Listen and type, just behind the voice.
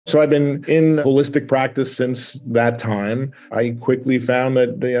So I've been in holistic practice since that time. I quickly found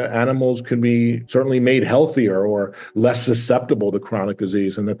that the animals could be certainly made healthier or less susceptible to chronic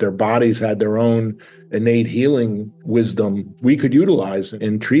disease, and that their bodies had their own innate healing wisdom we could utilize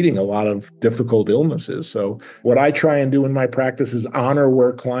in treating a lot of difficult illnesses. So what I try and do in my practice is honor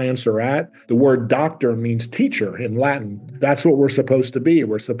where clients are at. The word doctor means teacher in Latin. That's what we're supposed to be.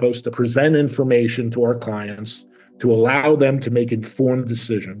 We're supposed to present information to our clients to allow them to make informed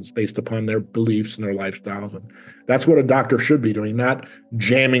decisions based upon their beliefs and their lifestyles. And that's what a doctor should be doing, not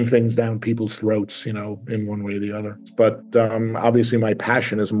jamming things down people's throats, in one way or the other. But obviously my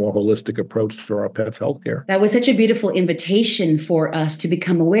passion is a more holistic approach to our pets' healthcare. That was such a beautiful invitation for us to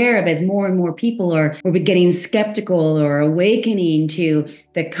become aware of as more and more people are getting skeptical or awakening to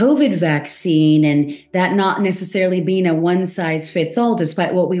the COVID vaccine, and that not necessarily being a one size fits all,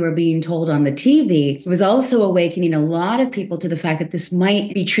 despite what we were being told on the TV. It was also awakening a lot of people to the fact that this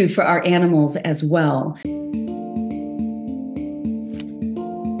might be true for our animals as well.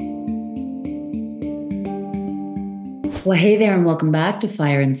 Well, hey there, and welcome back to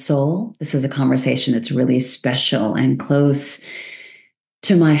Fire and Soul. This is a conversation that's really special and close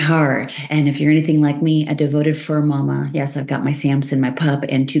to my heart. And if you're anything like me, a devoted fur mama, yes, I've got my Samson, my pup,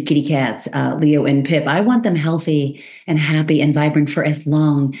 and two kitty cats, Leo and Pip. I want them healthy and happy and vibrant for as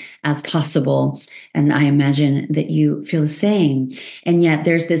long as possible. And I imagine that you feel the same. And yet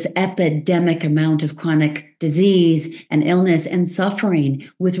there's this epidemic amount of chronic disease and illness and suffering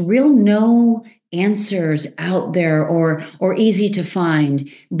with real no answers out there or easy to find,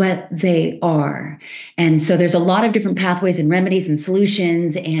 but they are. And so there's a lot of different pathways and remedies and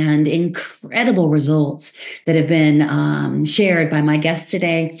solutions and incredible results that have been shared by my guest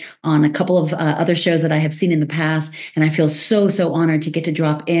today on a couple of other shows that I have seen in the past. And I feel so honored to get to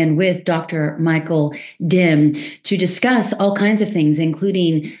drop in with Dr. Michael Dim to discuss all kinds of things,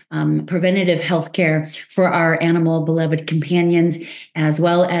 including preventative healthcare for our animal beloved companions, as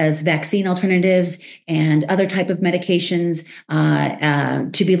well as vaccine alternatives and other type of medications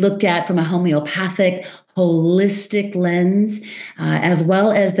to be looked at from a homeopathic, holistic lens, as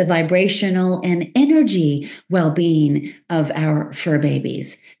well as the vibrational and energy well-being of our fur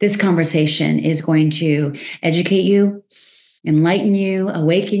babies. This conversation is going to educate you, enlighten you,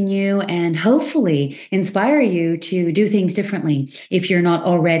 awaken you, and hopefully inspire you to do things differently if you're not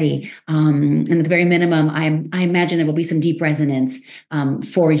already. And at the very minimum, I imagine there will be some deep resonance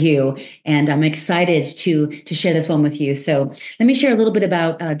for you. And I'm excited to share this one with you. So let me share a little bit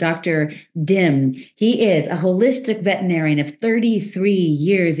about Dr. Dim. He is a holistic veterinarian of 33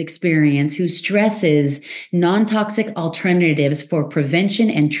 years experience who stresses non-toxic alternatives for prevention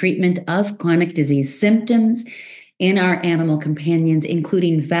and treatment of chronic disease symptoms in our animal companions,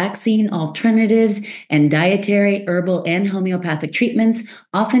 including vaccine alternatives and dietary, herbal, and homeopathic treatments,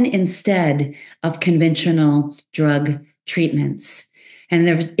 often instead of conventional drug treatments. And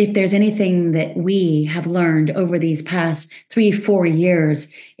if there's anything that we have learned over these past 3-4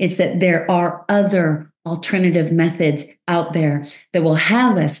 years, it's that there are other alternative methods out there that will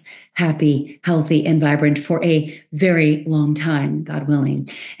have us happy, healthy, and vibrant for a very long time, God willing.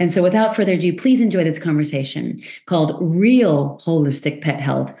 And so without further ado, please enjoy this conversation called Real Holistic Pet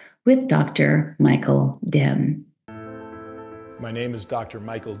Health with Dr. Michael Dim. My name is Dr.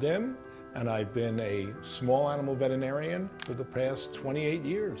 Michael Dim, and I've been a small animal veterinarian for the past 28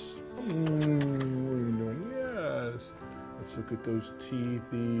 years. What are you doing? Yes. Let's look at those teeth.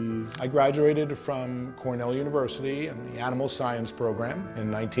 I graduated from Cornell University in the animal science program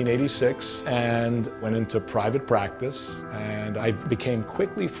in 1986 and went into private practice. And I became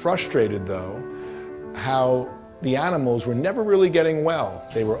quickly frustrated, though, how the animals were never really getting well.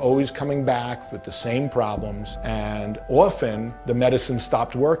 They were always coming back with the same problems, and often the medicine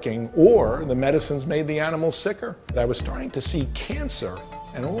stopped working or the medicines made the animals sicker. I was starting to see cancer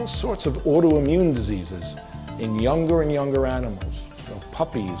and all sorts of autoimmune diseases in younger and younger animals,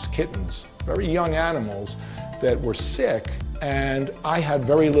 puppies, kittens, very young animals that were sick, and I had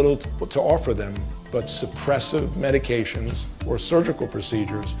very little to offer them but suppressive medications or surgical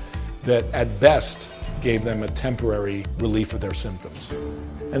procedures that at best gave them a temporary relief of their symptoms.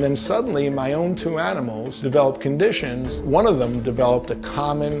 And then suddenly my own two animals developed conditions. One of them developed a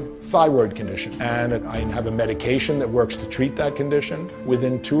common thyroid condition, and I have a medication that works to treat that condition.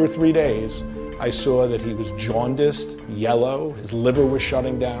 Within 2 or 3 days, I saw that he was jaundiced, yellow, his liver was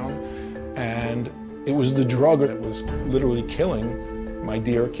shutting down, and it was the drug that was literally killing my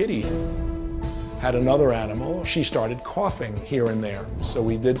dear kitty. Had another animal, she started coughing here and there. So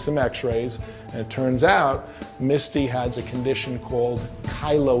we did some x-rays, and it turns out Misty has a condition called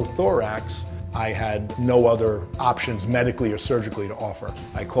chylothorax, I had no other options medically or surgically to offer.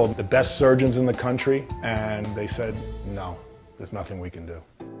 I called the best surgeons in the country and they said, no, there's nothing we can do.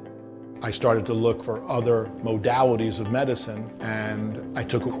 I started to look for other modalities of medicine, and I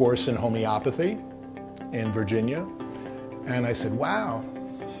took a course in homeopathy in Virginia, and I said, wow,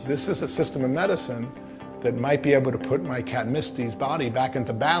 this is a system of medicine that might be able to put my cat Misty's body back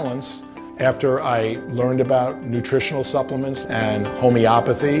into balance. After I learned about nutritional supplements and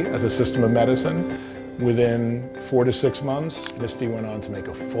homeopathy as a system of medicine, within 4 to 6 months, Misty went on to make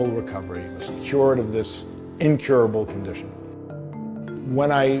a full recovery, was cured of this incurable condition.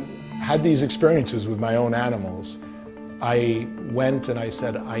 When I had these experiences with my own animals, I went and I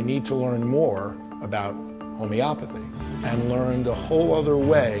said, I need to learn more about homeopathy, and learned a whole other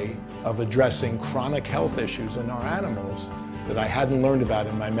way of addressing chronic health issues in our animals that I hadn't learned about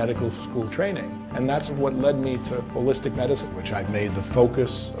in my medical school training. And that's what led me to holistic medicine, which I've made the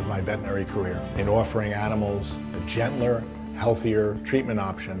focus of my veterinary career, in offering animals a gentler, healthier treatment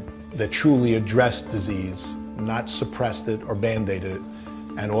option that truly addressed disease, not suppressed it or band-aided it,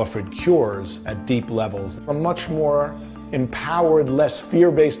 and offered cures at deep levels. A much more empowered, less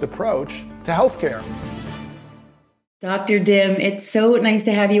fear-based approach to healthcare. Dr. Dim, it's so nice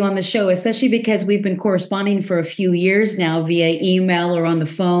to have you on the show, especially because we've been corresponding for a few years now via email or on the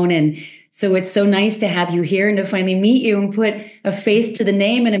phone. And so it's so nice to have you here and to finally meet you and put a face to the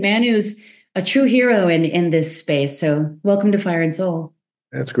name, and a man who's a true hero in this space. So welcome to Fire and Soul.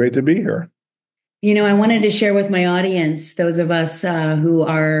 It's great to be here. You know, I wanted to share with my audience, those of us who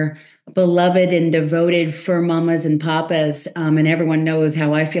are beloved and devoted fur mamas and papas, and everyone knows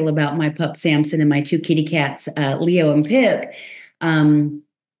how I feel about my pup Samson and my 2 kitty cats, Leo and Pip.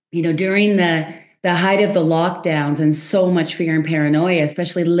 During the height of the lockdowns and so much fear and paranoia,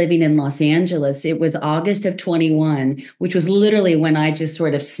 especially living in Los Angeles, it was August of 21, which was literally when I just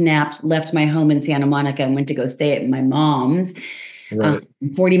sort of snapped, left my home in Santa Monica and went to go stay at my mom's. Right.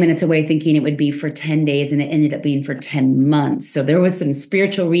 40 minutes away, thinking it would be for 10 days, and it ended up being for 10 months. So there was some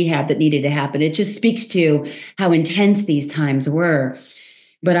spiritual rehab that needed to happen. It just speaks to how intense these times were.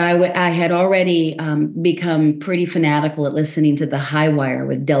 But I had already become pretty fanatical at listening to the Highwire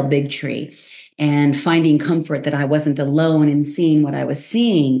with Del Bigtree and finding comfort that I wasn't alone in seeing what I was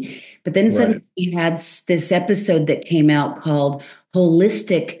seeing. But then suddenly we had this episode that came out called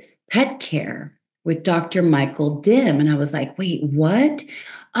Holistic Pet Care with Dr. Michael Dim. And I was like, wait, what?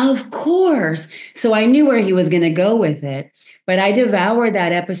 Of course. So I knew where he was going to go with it. But I devoured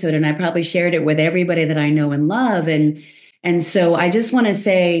that episode, and I probably shared it with everybody that I know and love. And so I just want to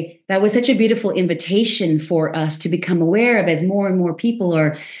say that was such a beautiful invitation for us to become aware of, as more and more people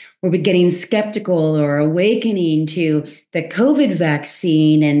were getting skeptical or awakening to the COVID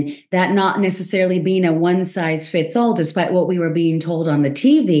vaccine, and that not necessarily being a one size fits all, despite what we were being told on the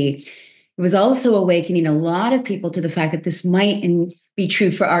TV. It was also awakening a lot of people to the fact that this might be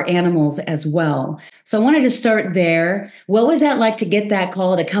true for our animals as well. So I wanted to start there. What was that like to get that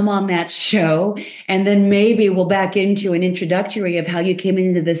call to come on that show? And then maybe we'll back into an introductory of how you came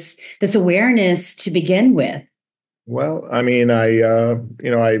into this awareness to begin with. Well, I mean, I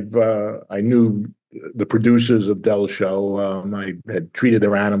knew the producers of Del's show. I had treated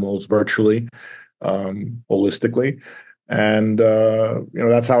their animals virtually, holistically. And,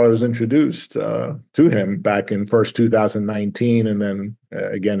 that's how I was introduced to him back in first 2019 and then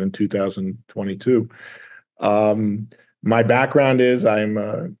again in 2022. My background is I'm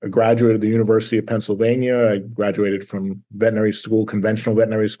a graduate of the University of Pennsylvania. I graduated from veterinary school, conventional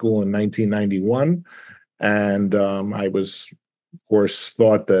veterinary school in 1991. And I was, of course,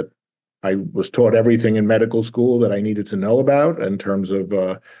 thought that I was taught everything in medical school that I needed to know about in terms of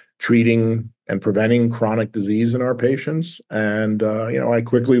treating and preventing chronic disease in our patients. And, I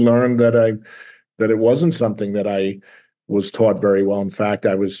quickly learned that it wasn't something that I was taught very well. In fact,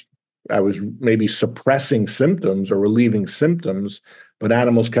 I was maybe suppressing symptoms or relieving symptoms, but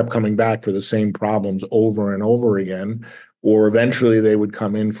animals kept coming back for the same problems over and over again. Or eventually they would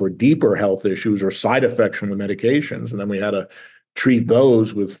come in for deeper health issues or side effects from the medications. And then we had to treat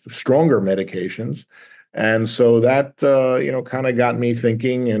those with stronger medications. And so that, kind of got me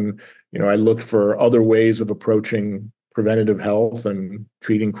thinking, and, I looked for other ways of approaching preventative health and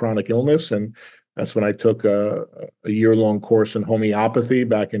treating chronic illness. And that's when I took a year-long course in homeopathy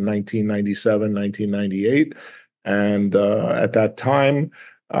back in 1997, 1998. And at that time,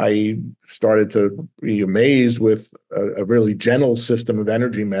 I started to be amazed with a really gentle system of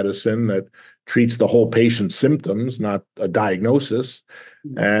energy medicine that treats the whole patient's symptoms, not a diagnosis.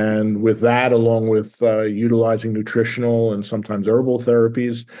 And with that, along with utilizing nutritional and sometimes herbal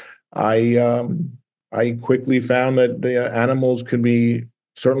therapies, I quickly found that the animals could be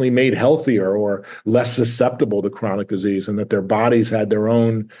certainly made healthier or less susceptible to chronic disease, and that their bodies had their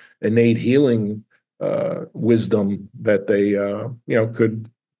own innate healing wisdom that they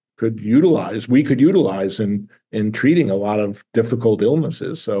could utilize. We could utilize in treating a lot of difficult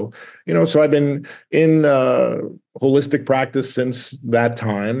illnesses. So so I've been in holistic practice since that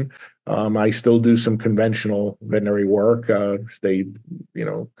time. I still do some conventional veterinary work. Stay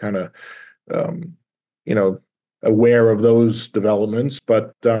kind of you know aware of those developments,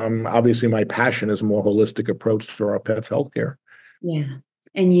 but obviously my passion is a more holistic approach to our pets' healthcare. Yeah.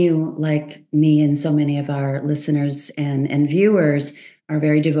 And you, like me and so many of our listeners and viewers, are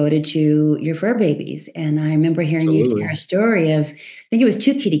very devoted to your fur babies. And I remember hearing you share Absolutely. a story of, I think it was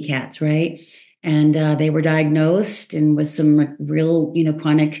two kitty cats, right? And they were diagnosed and with some real,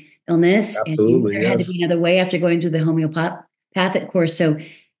 chronic illness. And you knew Absolutely, there had to yes. be another way after going through the homeopathic course. So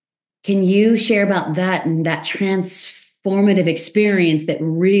can you share about that and that transformative experience that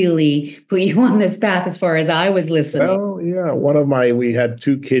really put you on this path as far as I was listening? Well, yeah, we had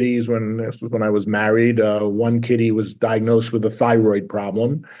two kitties when I was married. One kitty was diagnosed with a thyroid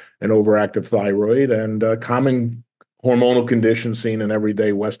problem, an overactive thyroid, and a common hormonal condition seen in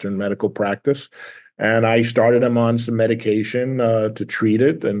everyday Western medical practice. And I started him on some medication to treat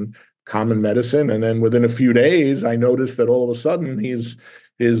it and common medicine. And then within a few days, I noticed that all of a sudden his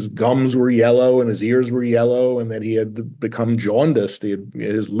gums were yellow and his ears were yellow, and that he had become jaundiced.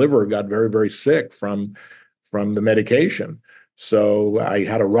 His liver got very, very sick from the medication. So I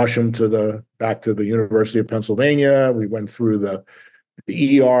had to rush him back to the University of Pennsylvania. We went through the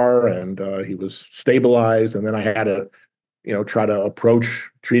ER, and he was stabilized. And then I had to, try to approach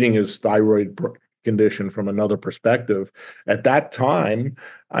treating his thyroid condition from another perspective. At that time,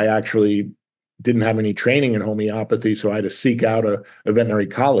 I actually didn't have any training in homeopathy, so I had to seek out a veterinary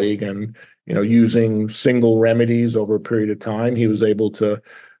colleague, and using single remedies over a period of time, he was able to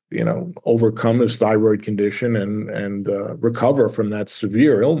overcome his thyroid condition and recover from that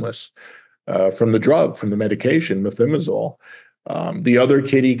severe illness from from the medication, methimazole. The other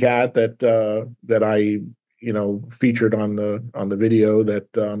kitty cat that I featured on the video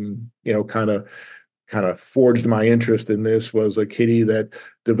that kind of forged my interest in this was a kitty that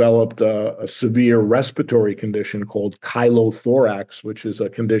developed a severe respiratory condition called chylothorax, which is a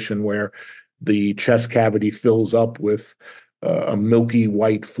condition where the chest cavity fills up with a milky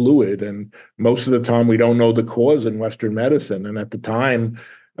white fluid. And most of the time, we don't know the cause in Western medicine. And at the time,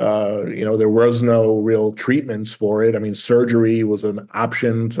 there was no real treatments for it. I mean, surgery was an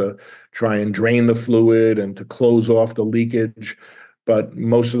option to try and drain the fluid and to close off the leakage. But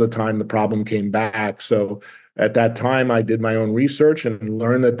most of the time, the problem came back. So at that time, I did my own research and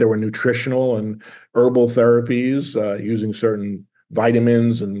learned that there were nutritional and herbal therapies using certain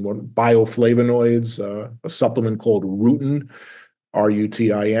vitamins and bioflavonoids, a supplement called rutin,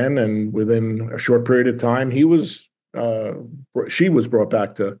 Rutin, and within a short period of time, she was brought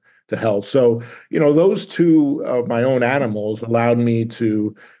back to health. So, those two of my own animals allowed me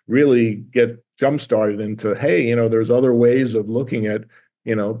to really get jump started into, hey, there's other ways of looking at,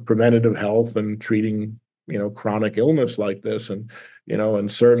 preventative health and treating, chronic illness like this. And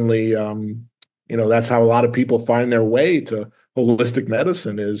certainly, that's how a lot of people find their way to holistic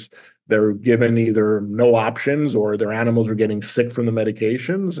medicine is they're given either no options or their animals are getting sick from the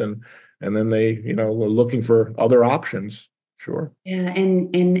medications, and then they are looking for other options. Sure. Yeah,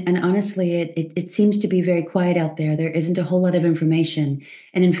 and honestly, it seems to be very quiet out there. There isn't a whole lot of information.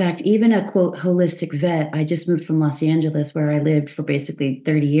 And in fact, even a quote holistic vet, I just moved from Los Angeles where I lived for basically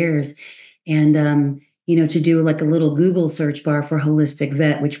 30 years. And to do like a little Google search bar for holistic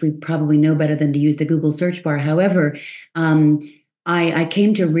vet, which we probably know better than to use the Google search bar. However, I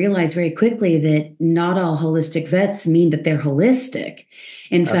came to realize very quickly that not all holistic vets mean that they're holistic.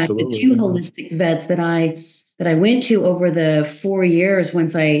 In fact, the Absolutely. two Yeah. holistic vets that I went to over the 4 years,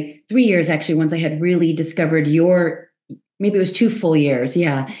 3 years actually, once I had really discovered maybe it was 2 full years.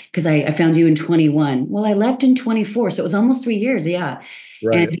 Yeah. Because I found you in 21. Well, I left in 24. So it was almost 3 years. Yeah.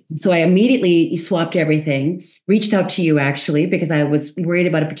 Right. And so I immediately swapped everything, reached out to you actually, because I was worried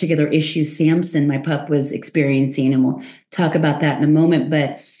about a particular issue Samson, my pup, was experiencing. And we'll talk about that in a moment.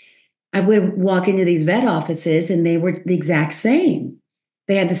 But I would walk into these vet offices and they were the exact same.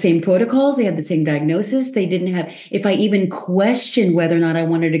 They had the same protocols. They had the same diagnosis. They didn't have, if I even questioned whether or not I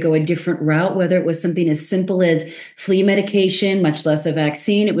wanted to go a different route, whether it was something as simple as flea medication, much less a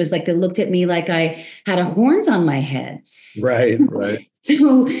vaccine, it was like they looked at me like I had a horns on my head. Right. Right.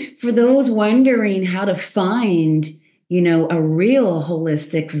 So for those wondering how to find, a real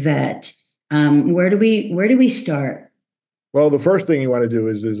holistic vet, where do we start? Well, the first thing you want to do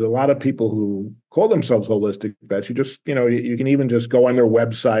is there's a lot of people who call themselves holistic vets. You just, you can even just go on their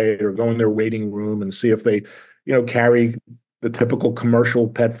website or go in their waiting room and see if they, carry the typical commercial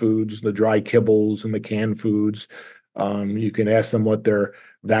pet foods, the dry kibbles and the canned foods. You can ask them what their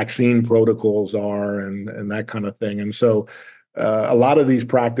vaccine protocols are and that kind of thing. And so a lot of these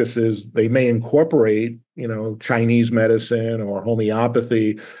practices, they may incorporate, Chinese medicine or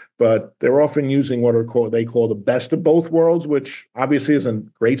homeopathy, but they're often using what they call the best of both worlds, which obviously is a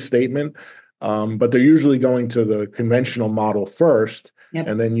great statement. But they're usually going to the conventional model first, Yep.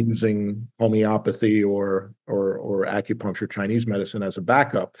 and then using homeopathy or acupuncture, Chinese medicine as a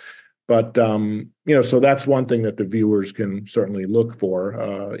backup. But so that's one thing that the viewers can certainly look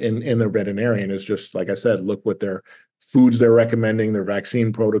for in their veterinarian is just like I said, look what their foods they're recommending, their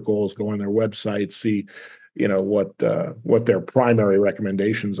vaccine protocols, go on their website, see what their primary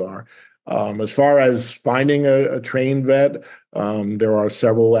recommendations are. As far as finding a trained vet, there are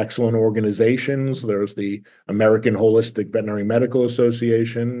several excellent organizations. There's the American Holistic Veterinary Medical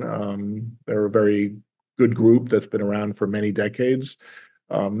Association. They're a very good group that's been around for many decades.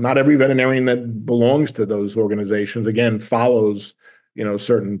 Not every veterinarian that belongs to those organizations, again, follows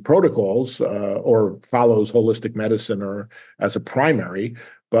certain protocols or follows holistic medicine or as a primary.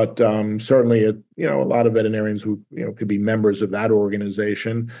 But certainly, a lot of veterinarians who could be members of that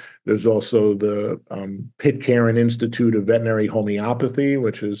organization. There's also the Pitcairn Institute of Veterinary Homeopathy,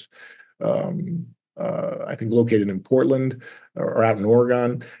 which is I think located in Portland or out in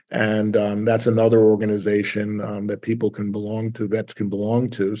Oregon, and that's another organization that people can belong to, vets can belong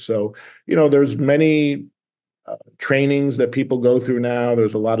to. So there's many trainings that people go through now.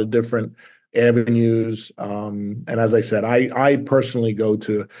 There's a lot of different avenues. And as I said, I personally go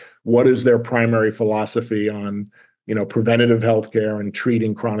to what is their primary philosophy on, preventative healthcare and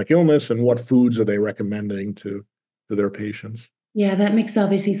treating chronic illness, and what foods are they recommending to their patients. Yeah, that makes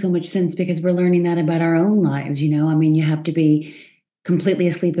obviously so much sense because we're learning that about our own lives. I mean, you have to be completely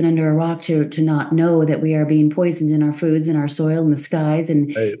asleep and under a rock to not know that we are being poisoned in our foods and our soil and the skies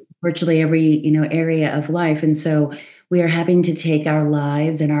and Right. virtually every area of life. And so we are having to take our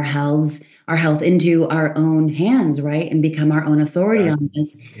lives and our health into our own hands, right, and become our own authority on Exactly.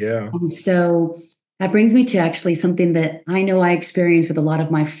 this. Yeah. And so that brings me to actually something that I know I experience with a lot of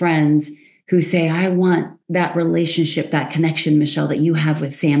my friends who say, I want that relationship, that connection, Michelle, that you have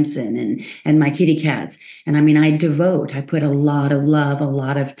with Samson and my kitty cats. And I mean, I put a lot of love, a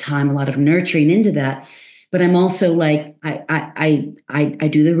lot of time, a lot of nurturing into that. But I'm also like, I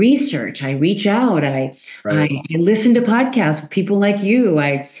do the research, I reach out, I Right. listen to podcasts with people like you,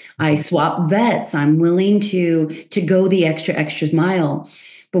 I swap vets, I'm willing to go the extra mile.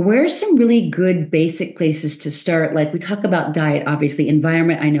 But where are some really good basic places to start? Like we talk about diet, obviously,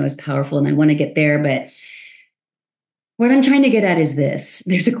 environment I know is powerful and I want to get there. But what I'm trying to get at is this.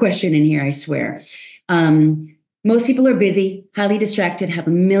 There's a question in here, I swear. Most people are busy, highly distracted, have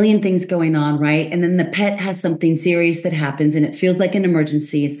a million things going on, right? And then the pet has something serious that happens and it feels like an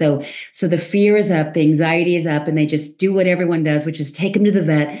emergency. So the fear is up, the anxiety is up, and they just do what everyone does, which is take them to the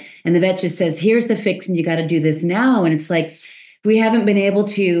vet. And the vet just says, here's the fix, and you got to do this now. And it's like, we haven't been able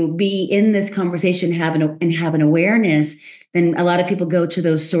to be in this conversation have an awareness, then a lot of people go to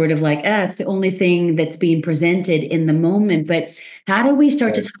those sort of like, it's the only thing that's being presented in the moment. But how do we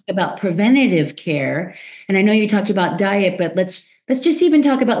start to Right. talk about preventative care? And I know you talked about diet, but let's just even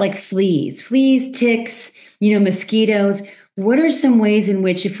talk about like fleas, ticks, mosquitoes. What are some ways in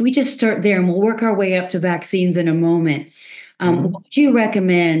which, if we just start there and we'll work our way up to vaccines in a moment, Mhm. what would you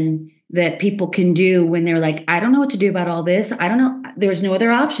recommend that people can do when they're like, I don't know what to do about all this? I don't know. There's no other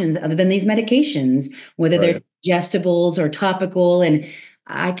options other than these medications, whether they're Right. digestibles or topical. And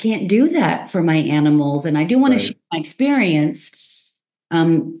I can't do that for my animals. And I do want to Right. share my experience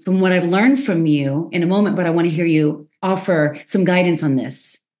from what I've learned from you in a moment, but I want to hear you offer some guidance on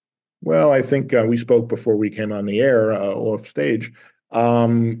this. Well, I think we spoke before we came on the air off stage.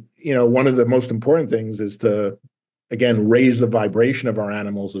 One of the most important things is to, again, raise the vibration of our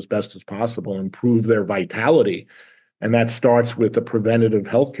animals as best as possible, improve their vitality. And that starts with a preventative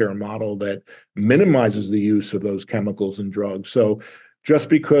healthcare model that minimizes the use of those chemicals and drugs. So just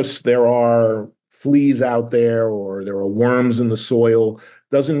because there are fleas out there or there are worms in the soil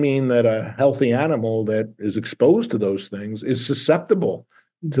doesn't mean that a healthy animal that is exposed to those things is susceptible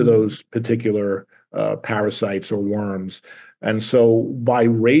to Mhm. those particular parasites or worms. And so by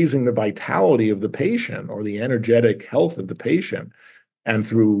raising the vitality of the patient or the energetic health of the patient and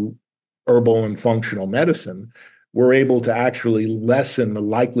through herbal and functional medicine, we're able to actually lessen the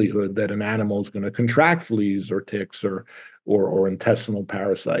likelihood that an animal is going to contract fleas or ticks or intestinal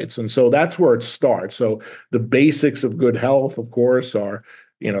parasites. And so that's where it starts. So the basics of good health, of course, are,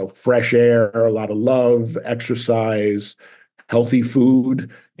 fresh air, a lot of love, exercise, healthy food.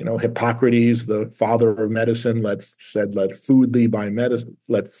 Hippocrates, the father of medicine, said, "Let food be thy medicine.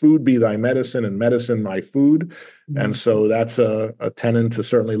 Let food be thy medicine, and medicine thy food." And so that's a tenet to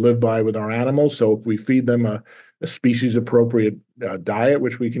certainly live by with our animals. So if we feed them a species appropriate diet,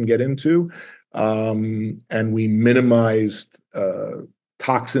 which we can get into, and we minimize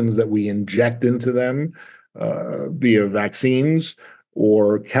toxins that we inject into them via vaccines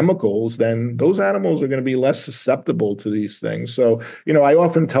or chemicals, then those animals are going to be less susceptible to these things. So, I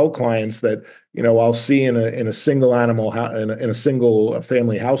often tell clients that, I'll see in a single animal, in a single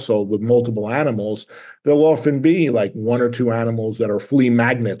family household with multiple animals, there'll often be like one or two animals that are flea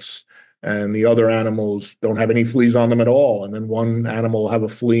magnets, and the other animals don't have any fleas on them at all. And then one animal will have a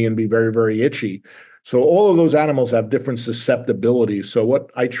flea and be very, very itchy. So all of those animals have different susceptibilities. So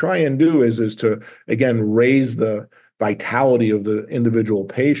what I try and do is to, again, raise the vitality of the individual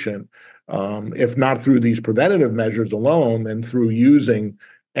patient, if not through these preventative measures alone, then through using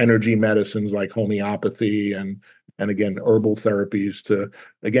energy medicines like homeopathy and again herbal therapies to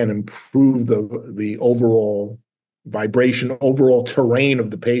again improve the overall vibration, overall terrain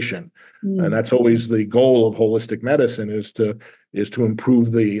of the patient. And that's always the goal of holistic medicine is to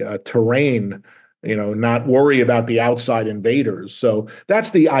improve the terrain, not worry about the outside invaders. So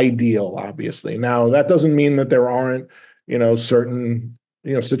that's the ideal, obviously. Now, that doesn't mean that there aren't, certain,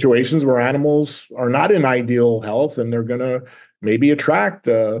 situations where animals are not in ideal health and they're going to maybe attract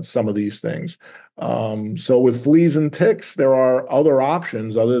some of these things. So with fleas and ticks, there are other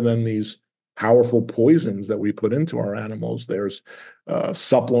options other than these powerful poisons that we put into our animals. There's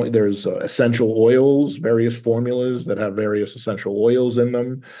there's essential oils, various formulas that have various essential oils in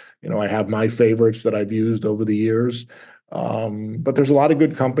them. I have my favorites that I've used over the years, but there's a lot of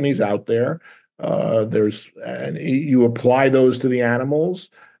good companies out there. And you apply those to the animals.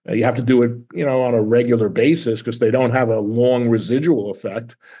 You have to do it, on a regular basis because they don't have a long residual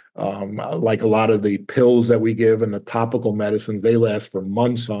effect. Like a lot of the pills that we give and the topical medicines, they last for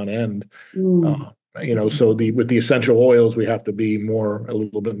months on end. So with the essential oils, we have to be a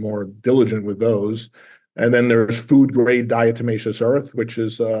little bit more diligent with those. And then there's food grade diatomaceous earth, which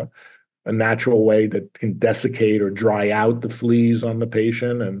is a natural way that can desiccate or dry out the fleas on the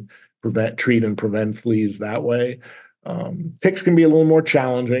patient and treat and prevent fleas that way. Ticks can be a little more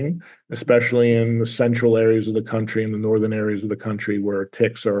challenging, especially in the central areas of the country and the northern areas of the country where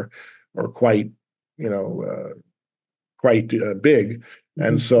ticks are quite, big.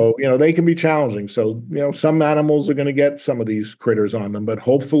 And so, they can be challenging. So, some animals are going to get some of these critters on them, but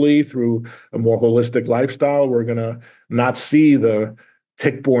hopefully through a more holistic lifestyle, we're going to not see the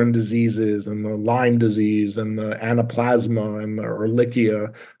tick-borne diseases and the Lyme disease and the anaplasma and the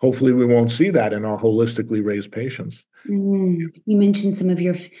Ehrlichia. Hopefully we won't see that in our holistically raised patients. You mentioned some of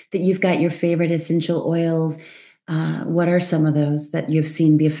that you've got your favorite essential oils. What are some of those that you've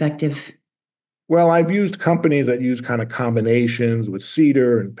seen be effective? Well, I've used companies that use kind of combinations with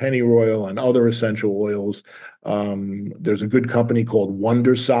cedar and pennyroyal and other essential oils. There's a good company called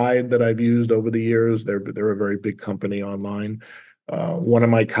Wonderside that I've used over the years. They're a very big company online. One of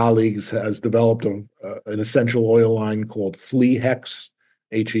my colleagues has developed an essential oil line called Flea Hex,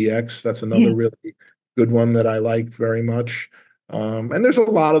 Hex. That's another really good one that I like very much. And there's a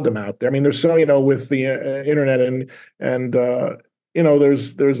lot of them out there. I mean, there's so, with the internet and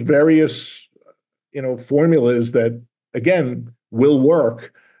there's various formulas that, again, will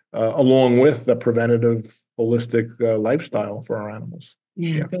work along with the preventative holistic lifestyle for our animals.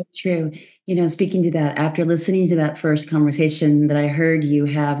 Yeah, very true. Speaking to that, after listening to that first conversation that I heard you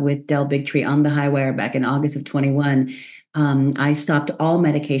have with Del Bigtree on the Highwire back in August of 21, I stopped all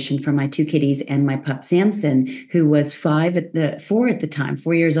medication for my two kitties and my pup Samson, who was 4 at the time,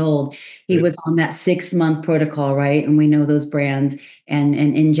 4 years old. He was on that 6-month protocol, right? And we know those brands and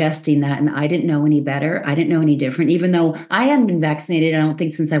ingesting that. And I didn't know any better. I didn't know any different, even though I hadn't been vaccinated, I don't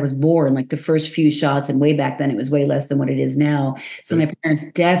think, since I was born, like the first few shots. And way back then, it was way less than what it is now. So my parents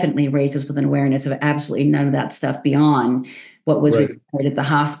definitely raised us with an awareness of absolutely none of that stuff beyond what was required at the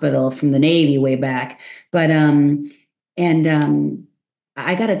hospital from the Navy way back. But,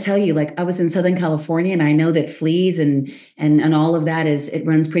 I got to tell you, like, I was in Southern California, and I know that fleas and all of that it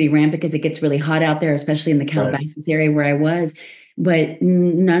runs pretty rampant because it gets really hot out there, especially in the Calabasas area where I was. But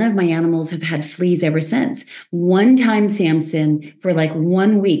none of my animals have had fleas ever since. One time, Samson, for like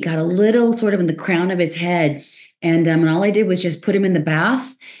 1 week, got a little sort of in the crown of his head. And all I did was just put him in the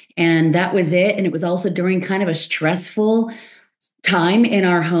bath And that was it. And it was also during kind of a stressful time in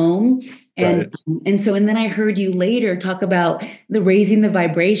our home. Right. And then I heard you later talk about the raising the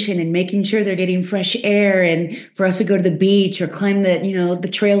vibration and making sure they're getting fresh air. And for us, we go to the beach or climb the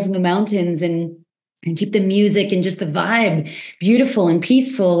trails in the mountains and keep the music and just the vibe beautiful and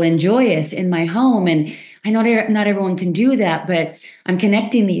peaceful and joyous in my home. And I know not everyone can do that, but I'm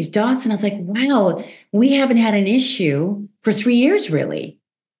connecting these dots. And I was like, wow, we haven't had an issue for 3 years, really.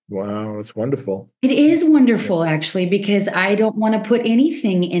 Wow, it's wonderful. It is Yeah. wonderful, actually, because I don't want to put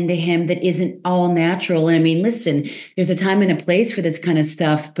anything into him that isn't all natural. I mean, listen, there's a time and a place for this kind of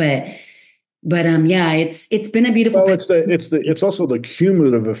stuff, but yeah, it's been a beautiful. Well, it's also the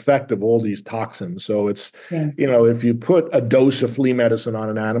cumulative effect of all these toxins. So it's, Yeah. if you put a dose of flea medicine on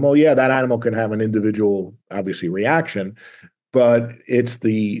an animal, yeah, that animal can have an individual, obviously, reaction, but it's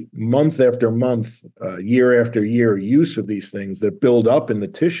the month after month, year after year use of these things that build up in the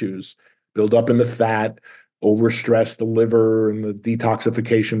tissues, build up in the fat, overstress the liver and the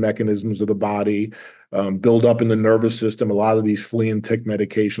detoxification mechanisms of the body, build up in the nervous system. A lot of these flea and tick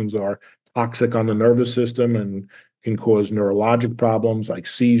medications are toxic on the nervous system and can cause neurologic problems like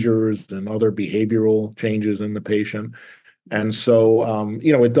seizures and other behavioral changes in the patient. And so,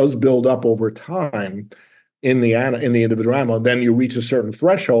 it does build up over time in the individual animal. And then you reach a certain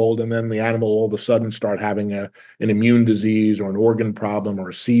threshold, and then the animal all of a sudden start having an immune disease or an organ problem or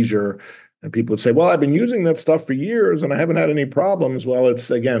a seizure. And people would say, "Well, I've been using that stuff for years, and I haven't had any problems." Well, it's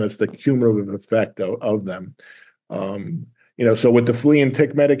the cumulative effect of them. So with the flea and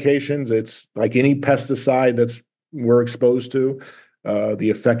tick medications, it's like any pesticide that's we're exposed to. The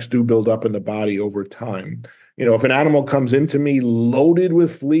effects do build up in the body over time. If an animal comes into me loaded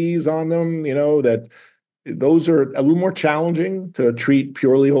with fleas on them, that those are a little more challenging to treat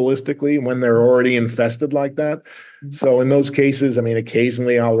purely holistically when they're already infested like that. So in those cases, I mean,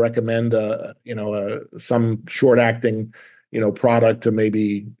 occasionally I'll recommend some short acting, product to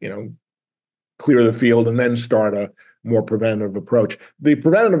maybe, clear the field and then start a more preventative approach.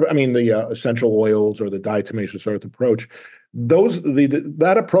 The essential oils or the diatomaceous earth approach,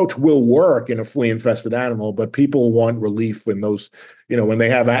 that approach will work in a flea infested animal, but people want relief when when they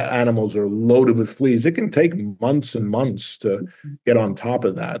have animals are loaded with fleas. It can take months and months to get on top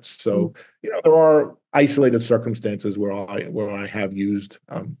of that. So, there are isolated circumstances where I have used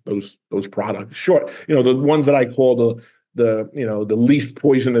those products. Sure, the ones that I call the least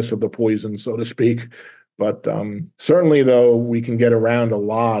poisonous of the poison, so to speak. But certainly, though, we can get around a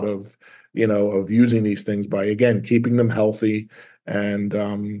lot of using these things by, again, keeping them healthy and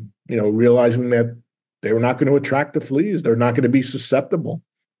realizing that they're not going to attract the fleas. They're not going to be susceptible.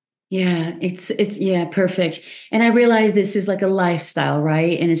 Yeah, it's yeah, perfect. And I realize this is like a lifestyle,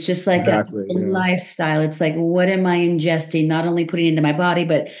 right? And it's just like a Exactly. Yeah. lifestyle. It's like, what am I ingesting? Not only putting into my body,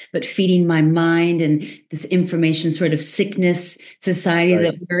 but feeding my mind and this information sort of sickness society Right.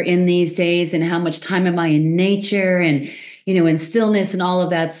 that we're in these days, and how much time am I in nature and in stillness and all of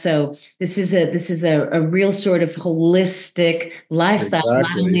that. So this is a real sort of holistic lifestyle, not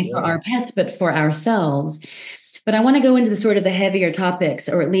Exactly. only for Yeah. our pets, but for ourselves. But I want to go into the sort of the heavier topics,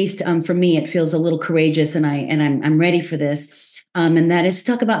 or at least for me, it feels a little courageous, and I'm ready for this. And that is to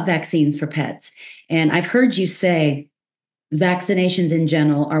talk about vaccines for pets. And I've heard you say vaccinations in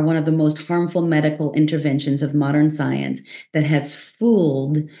general are one of the most harmful medical interventions of modern science that has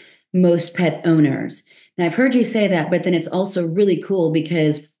fooled most pet owners. Now, I've heard you say that, but then it's also really cool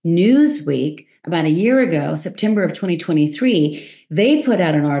because Newsweek, about a year ago, September of 2023, they put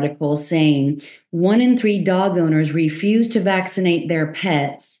out an article saying 1 in 3 dog owners refuse to vaccinate their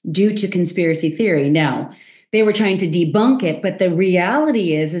pet due to conspiracy theory. Now, they were trying to debunk it, but the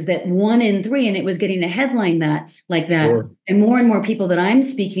reality is that 1 in 3, and it was getting a headline that like that. Sure. And more people that I'm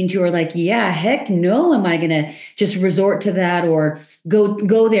speaking to are like, yeah, heck no, am I going to just resort to that or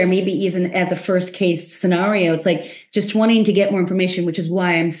go there? Maybe even as a first case scenario. It's like just wanting to get more information, which is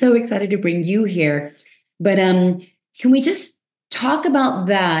why I'm so excited to bring you here. But can we just talk about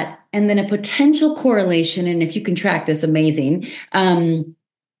that and then a potential correlation? And if you can track this, amazing.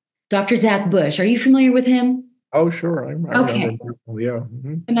 Dr. Zach Bush, are you familiar with him? Oh, sure. I remember. Okay. Yeah.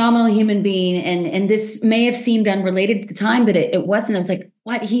 Phenomenal human being. And this may have seemed unrelated at the time, but it wasn't. I was like,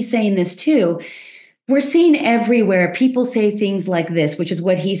 what? He's saying this too. We're seeing everywhere people say things like this, which is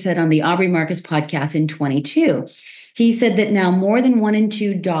what he said on the Aubrey Marcus podcast in 22. He said that now more than 1 in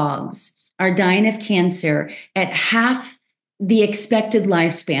 2 dogs are dying of cancer at half the expected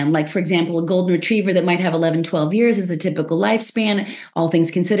lifespan. Like, for example, a golden retriever that might have 11, 12 years is a typical lifespan. All things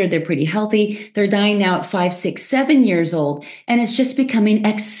considered, they're pretty healthy. They're dying now at 5, 6, 7 years old, and it's just becoming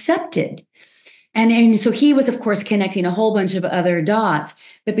accepted. And so he was, of course, connecting a whole bunch of other dots.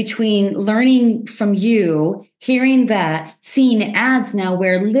 But between learning from you, hearing that, seeing ads now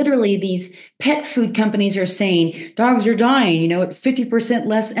where literally these pet food companies are saying dogs are dying, at 50%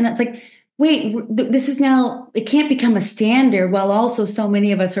 less. And it's like, wait, this is now, it can't become a standard while also so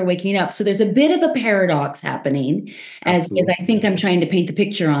many of us are waking up. So there's a bit of a paradox happening as I think I'm trying to paint the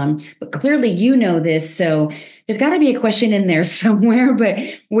picture on. But clearly you know this. So there's got to be a question in there somewhere, but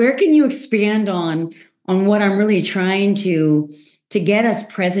where can you expand on what I'm really trying to get us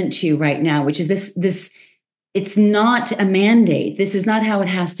present to right now, which is this it's not a mandate. This is not how it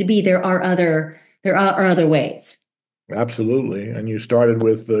has to be. There are other ways. Absolutely. And you started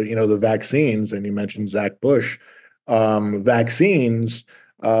with the vaccines, and you mentioned Zach Bush. Vaccines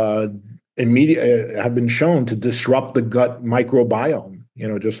have been shown to disrupt the gut microbiome,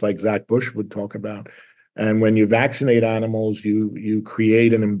 just like Zach Bush would talk about. And when you vaccinate animals, you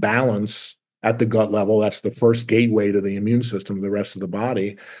create an imbalance at the gut level. That's the first gateway to the immune system, the rest of the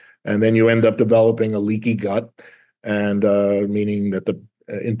body. And then you end up developing a leaky gut, and meaning that the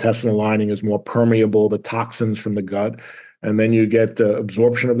intestinal lining is more permeable to toxins from the gut. And then you get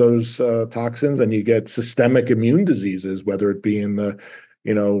absorption of those toxins, and you get systemic immune diseases, whether it be in the,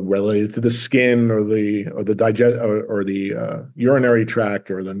 related to the skin or the digest or the urinary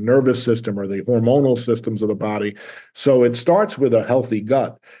tract or the nervous system or the hormonal systems of the body. So it starts with a healthy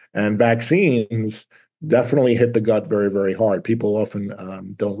gut, and vaccines definitely hit the gut very, very hard. People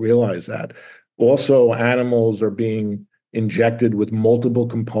often don't realize that. Also, animals are being injected with multiple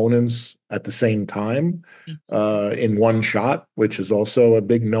components at the same time in one shot, which is also a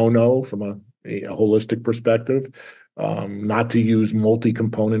big no-no from a holistic perspective. Not to use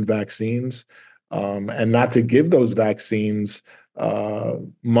multi-component vaccines, and not to give those vaccines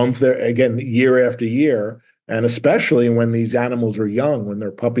year after year, and especially when these animals are young, when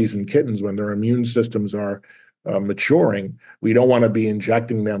they're puppies and kittens, when their immune systems are maturing. We don't want to be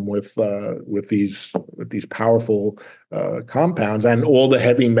injecting them with these powerful compounds and all the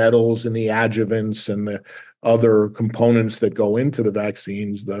heavy metals and the adjuvants and the other components that go into the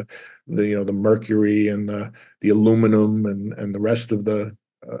vaccines, the mercury and the aluminum and the rest of the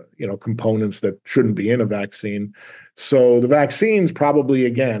components that shouldn't be in a vaccine. So the vaccines probably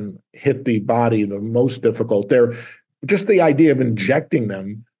again hit the body the most difficult. They're just the idea of injecting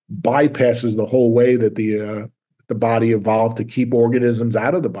them bypasses the whole way that the body evolved to keep organisms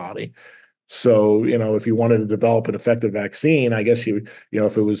out of the body. So, if you wanted to develop an effective vaccine, I guess if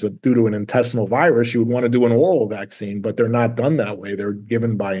it was due to an intestinal virus, you would want to do an oral vaccine, but they're not done that way. They're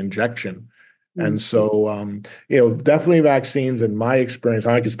given by injection. Mm-hmm. And so, definitely vaccines, in my experience,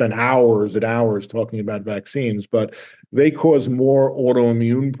 I could spend hours and hours talking about vaccines, but they cause more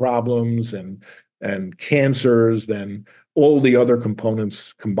autoimmune problems and cancers than all the other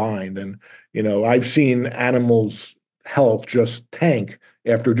components combined. And, I've seen animals' health just tank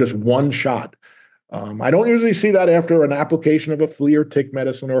after just one shot. I don't usually see that after an application of a flea or tick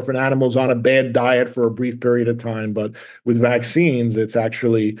medicine, or if an animal's on a bad diet for a brief period of time. But with vaccines, it's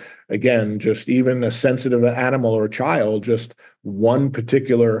actually, again, just even a sensitive animal or a child, just one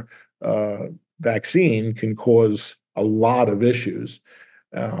particular vaccine can cause a lot of issues.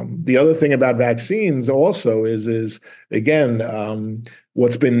 The other thing about vaccines also is again,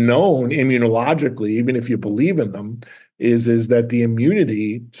 what's been known immunologically, even if you believe in them, is that the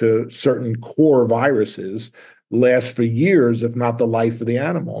immunity to certain core viruses lasts for years, if not the life of the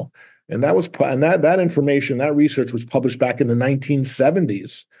animal. And that information, that research was published back in the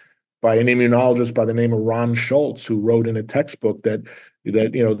 1970s by an immunologist by the name of Ron Schultz, who wrote in a textbook that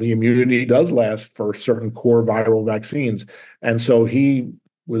the immunity does last for certain core viral vaccines. And so he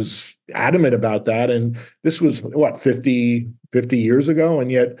was adamant about that. And this was 50 years ago.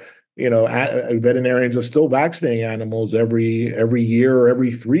 And yet, veterinarians are still vaccinating animals every year or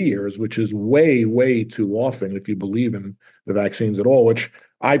every 3 years, which is way, way too often if you believe in the vaccines at all, which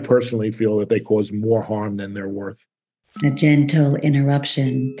I personally feel that they cause more harm than they're worth. A gentle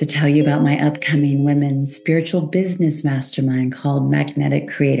interruption to tell you about my upcoming women's spiritual business mastermind called Magnetic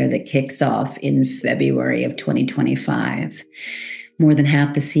Creator that kicks off in February of 2025. More than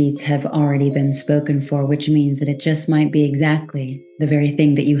half the seats have already been spoken for, which means that it just might be exactly the very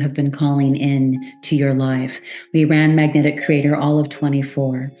thing that you have been calling in to your life. We ran Magnetic Creator all of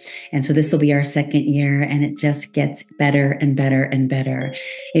 24. And so this will be our second year, and it just gets better and better and better.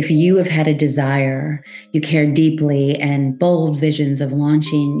 If you have had a desire, you care deeply, and bold visions of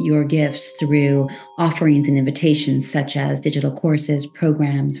launching your gifts through offerings and invitations such as digital courses,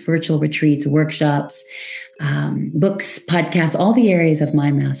 programs, virtual retreats, workshops, books, podcasts, all the areas of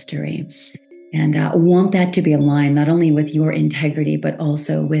my mastery, And want that to be aligned not only with your integrity, but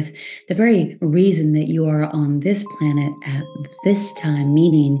also with the very reason that you are on this planet at this time,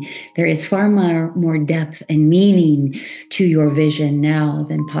 meaning there is far more depth and meaning to your vision now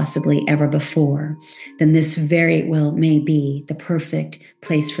than possibly ever before. Then this very well may be the perfect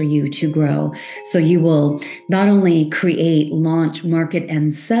place for you to grow. So you will not only create, launch, market,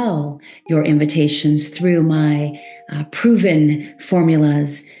 and sell your invitations through my proven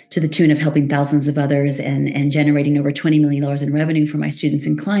formulas to the tune of helping thousands of others and generating over $20 million in revenue for my students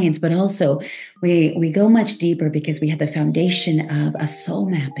and clients. But also we go much deeper because we have the foundation of a soul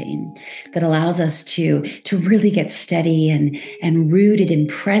mapping that allows us to really get steady and rooted and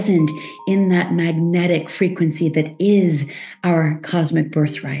present in that magnetic frequency that is our cosmic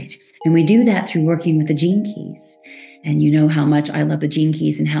birthright. And we do that through working with the gene keys. And you know how much I love the gene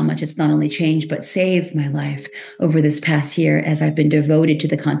keys and how much it's not only changed, but saved my life over this past year as I've been devoted to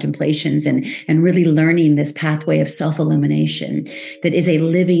the contemplations and really learning this pathway of self-illumination that is a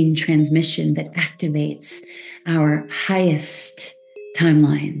living transmission that activates our highest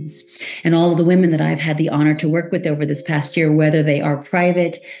timelines. And all of the women that I've had the honor to work with over this past year, whether they are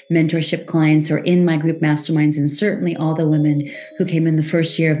private mentorship clients or in my group masterminds, and certainly all the women who came in the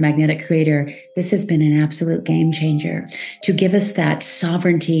first year of Magnetic Creator, this has been an absolute game changer to give us that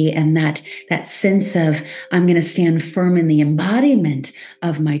sovereignty and that sense of, I'm going to stand firm in the embodiment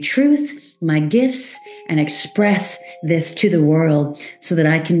of my truth, my gifts, and express this to the world so that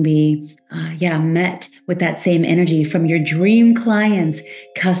I can be met with that same energy from your dream clients,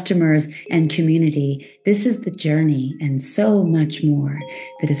 customers, and community. This is the journey and so much more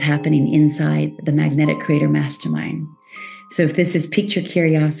that is happening inside the Magnetic Creator Mastermind. So if this has piqued your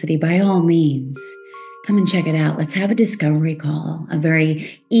curiosity, by all means, come and check it out. Let's have a discovery call, a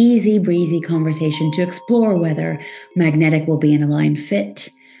very easy breezy conversation to explore whether magnetic will be an aligned fit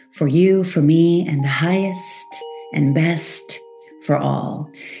for you, for me, and the highest and best for all.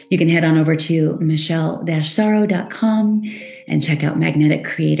 You can head on over to michelle-sorrow.com and check out Magnetic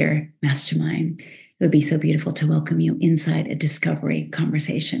Creator Mastermind. It would be so beautiful to welcome you inside a discovery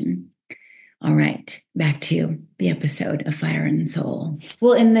conversation. All right, back to the episode of Fire and Soul.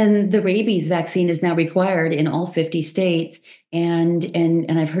 Well, and then the rabies vaccine is now required in all 50 states. And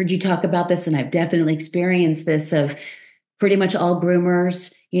I've heard you talk about this, and I've definitely experienced this of pretty much all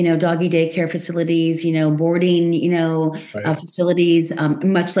groomers, doggy daycare facilities, boarding, Right. facilities,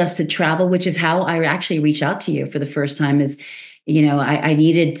 much less to travel, which is how I actually reached out to you for the first time is, we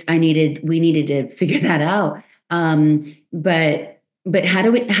needed to figure that out. But how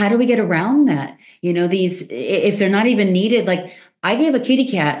do we get around that? These, if they're not even needed, like I gave a kitty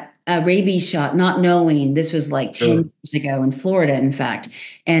cat a rabies shot, not knowing this was like 10 years ago in Florida, in fact.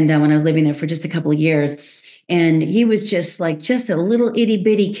 And when I was living there for just a couple of years, and he was just a little itty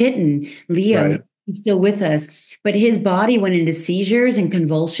bitty kitten, Leo, Right. he's still with us. But his body went into seizures and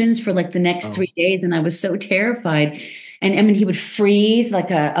convulsions for like the next 3 days. And I was so terrified. And I mean, he would freeze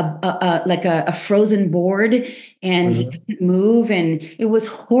like a frozen board, and he couldn't move, and it was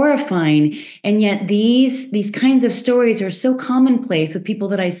horrifying. And yet these kinds of stories are so commonplace with people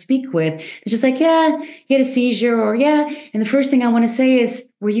that I speak with. It's just like, yeah, he had a seizure, or yeah. And the first thing I want to say is,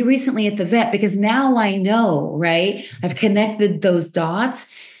 were you recently at the vet? Because now I know, right? I've connected those dots.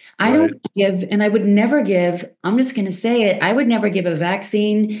 I don't give, and I would never give, I'm just going to say it, I would never give a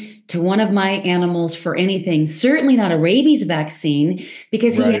vaccine to one of my animals for anything, certainly not a rabies vaccine,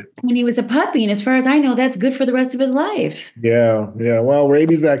 because he had when he was a puppy. And as far as I know, that's good for the rest of his life. Yeah. Well,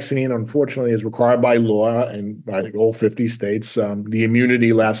 rabies vaccine, unfortunately, is required by law in all 50 states. The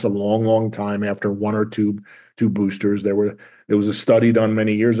immunity lasts a long, long time after one or two boosters. There was a study done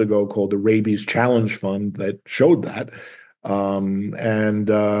many years ago called the Rabies Challenge Fund that showed that.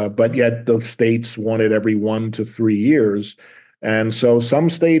 But yet the states want it every 1 to 3 years. And so some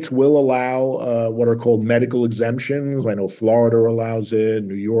states will allow what are called medical exemptions. I know Florida allows it,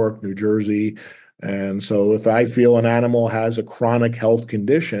 New York, New Jersey. And so if I feel an animal has a chronic health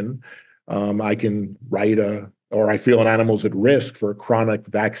condition, I can or I feel an animal's at risk for a chronic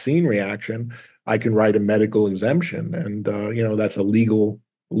vaccine reaction, I can write a medical exemption. And, that's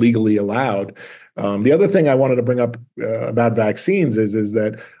legally allowed. The other thing I wanted to bring up about vaccines is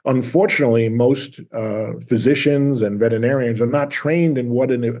that unfortunately most physicians and veterinarians are not trained in what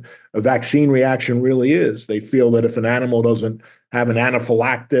a vaccine reaction really is. They feel that if an animal doesn't have an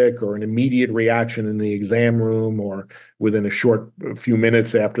anaphylactic or an immediate reaction in the exam room or within a few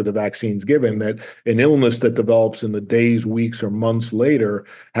minutes after the vaccine's given, that an illness that develops in the days, weeks, or months later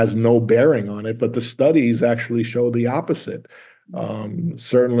has no bearing on it. But the studies actually show the opposite.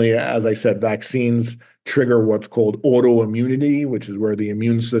 Certainly, as I said, vaccines trigger what's called autoimmunity, which is where the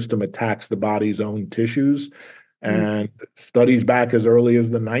immune system attacks the body's own tissues. And studies back as early as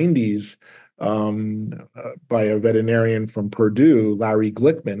the 90s by a veterinarian from Purdue, Larry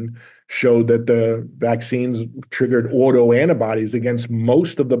Glickman, showed that the vaccines triggered autoantibodies against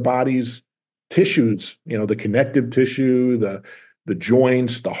most of the body's tissues, the connective tissue, the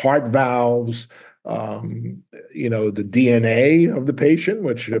joints, the heart valves, the DNA of the patient,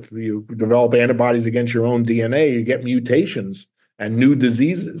 which if you develop antibodies against your own DNA, you get mutations and new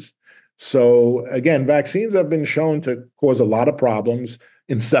diseases. So again, vaccines have been shown to cause a lot of problems,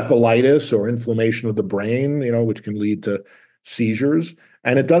 encephalitis or inflammation of the brain, which can lead to seizures.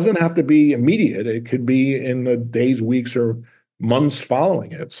 And it doesn't have to be immediate. It could be in the days, weeks, or months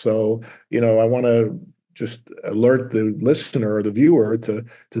following it. So, I want to just alert the listener or the viewer to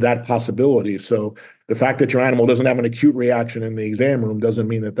that possibility. So the fact that your animal doesn't have an acute reaction in the exam room doesn't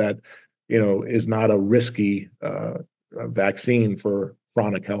mean that is not a risky vaccine for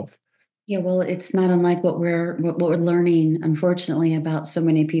chronic health. Yeah, well, it's not unlike what we're learning, unfortunately, about so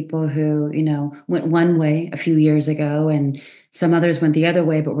many people who, went one way a few years ago and some others went the other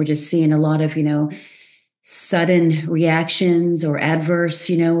way, but we're just seeing a lot of, sudden reactions or adverse,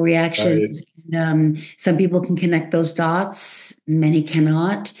 reactions. Right. And, some people can connect those dots, many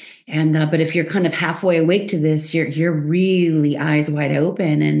cannot. And but if you're kind of halfway awake to this, you're really eyes wide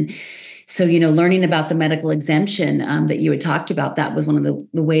open. And so, learning about the medical exemption that you had talked about, that was one of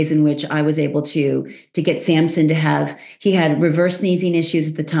the ways in which I was able to get Samson to have. He had reverse sneezing issues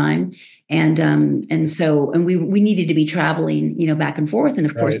at the time, and we needed to be traveling, back and forth, and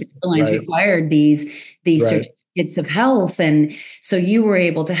of course the airlines required these certificates of health, and so you were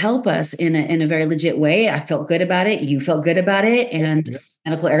able to help us in a very legit way. I felt good about it. You felt good about it, and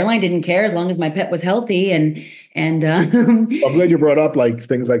medical airline didn't care as long as my pet was healthy. And I'm glad you brought up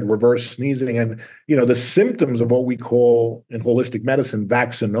things like reverse sneezing and the symptoms of what we call in holistic medicine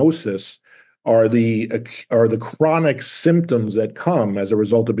vaccinosis are the chronic symptoms that come as a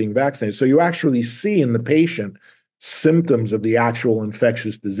result of being vaccinated. So you actually see in the patient symptoms of the actual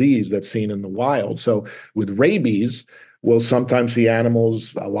infectious disease that's seen in the wild. So with rabies, we'll sometimes see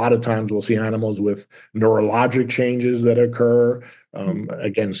animals, a lot of times we'll see animals with neurologic changes that occur.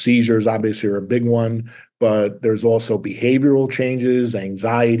 Again, seizures obviously are a big one, but there's also behavioral changes,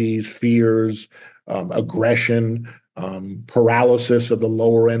 anxieties, fears, aggression, paralysis of the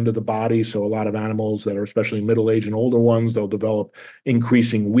lower end of the body. So a lot of animals that are especially middle-aged and older ones, they'll develop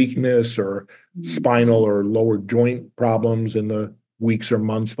increasing weakness or spinal or lower joint problems in the weeks or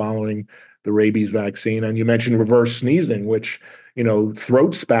months following the rabies vaccine. And you mentioned reverse sneezing, which,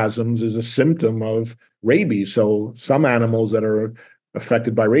 throat spasms is a symptom of rabies. So some animals that are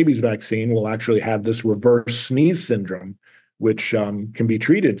affected by rabies vaccine will actually have this reverse sneeze syndrome, which can be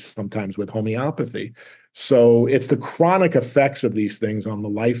treated sometimes with homeopathy. So it's the chronic effects of these things on the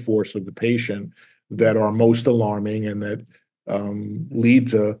life force of the patient that are most alarming and that lead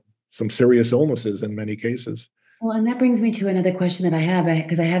to some serious illnesses in many cases. Well, and that brings me to another question that I have,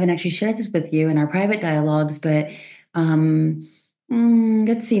 because I haven't actually shared this with you in our private dialogues, but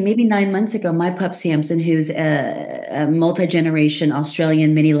let's see, maybe 9 months ago, my pup Samson, who's a multi-generation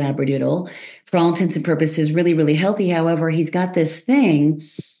Australian mini Labradoodle, for all intents and purposes, really, really healthy. However, he's got this thing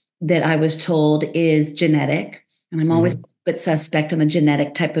that I was told is genetic, and I'm always a bit suspect on the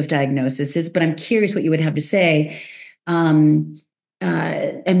genetic type of diagnosis, but I'm curious what you would have to say. Immune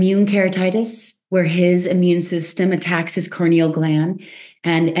keratitis, where his immune system attacks his corneal gland.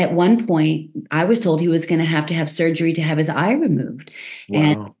 And at one point, I was told he was going to have surgery to have his eye removed.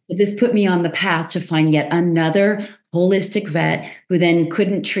 Wow. And this put me on the path to find yet another holistic vet who then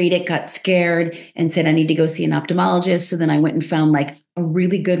couldn't treat it, got scared, and said, I need to go see an ophthalmologist. So then I went and found a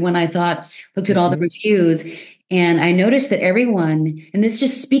really good one, I thought, looked at all the reviews. And I noticed that everyone, and this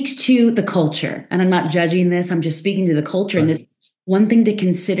just speaks to the culture, and I'm not judging this, I'm just speaking to the culture. And this one thing to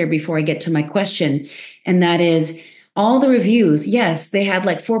consider before I get to my question, and that is all the reviews. Yes, they had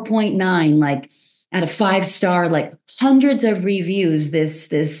 4.9, out of 5-star, hundreds of reviews.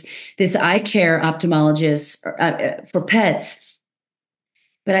 This eye care ophthalmologist for pets.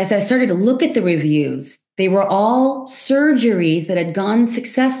 But as I started to look at the reviews, they were all surgeries that had gone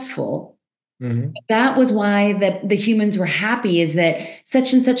successful. That was why the humans were happy, is that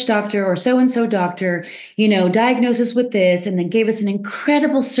such and such doctor or so and so doctor, diagnosed us with this and then gave us an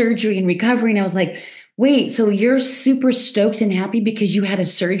incredible surgery and recovery. And I was like, wait, so you're super stoked and happy because you had a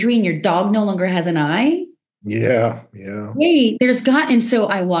surgery and your dog no longer has an eye? Yeah. Wait, and so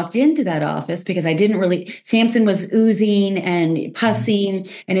I walked into that office because I didn't really, Samson was oozing and pussing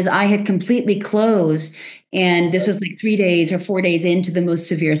and his eye had completely closed. And this was 3 days or 4 days into the most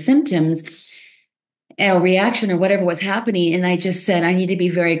severe symptoms. reaction or whatever was happening. And I just said, I need to be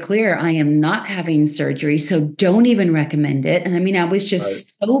very clear. I am not having surgery. So don't even recommend it. And I mean, I was Right.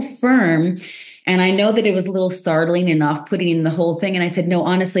 just so firm. And I know that it was a little startling and off putting in the whole thing. And I said, no,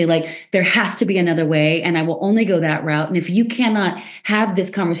 honestly, like there has to be another way. And I will only go that route. And if you cannot have this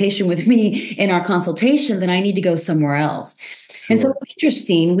conversation with me in our consultation, then I need to go somewhere else. And so Sure. it's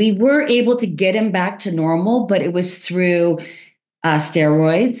interesting. We were able to get him back to normal, but it was through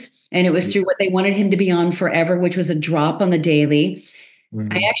steroids, and it was Yeah. through what they wanted him to be on forever, which was a drop on the daily. I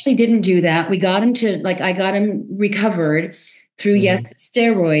Hmm. actually didn't do that. We got him to like I got him recovered through yes Hmm.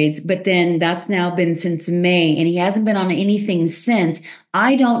 steroids, but then that's now been since May, and he hasn't been on anything since.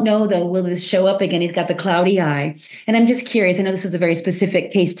 I don't know though. Will this show up again? He's got the cloudy eye, and I'm just curious. I know this is a very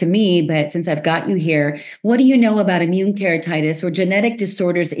specific case to me, but since I've got you here, what do you know about immune keratitis or genetic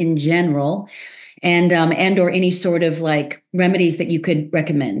disorders in general? And or any sort of like remedies that you could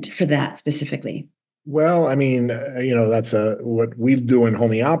recommend for that specifically. Well, I mean, that's what we do in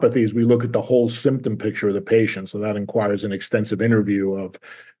homeopathy is we look at the whole symptom picture of the patient. So that requires an extensive interview of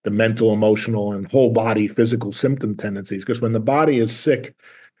the mental, emotional, and whole body physical symptom tendencies. Because when the body is sick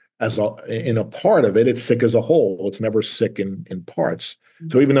in a part of it, it's sick as a whole. It's never sick in parts.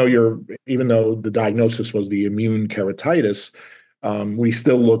 So even though the diagnosis was the immune keratitis, we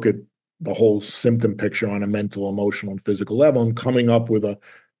still look at the whole symptom picture on a mental, emotional, and physical level, and coming up with a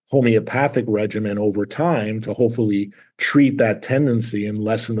homeopathic regimen over time to hopefully treat that tendency and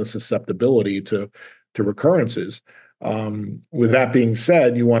lessen the susceptibility to recurrences. With that being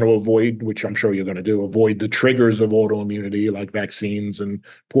said, you want to avoid, which I'm sure you're going to do, avoid the triggers of autoimmunity like vaccines and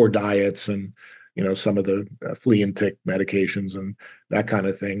poor diets and some of the flea and tick medications and that kind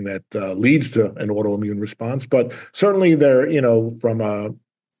of thing that leads to an autoimmune response. But certainly there, from an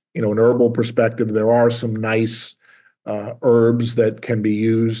herbal perspective, there are some nice herbs that can be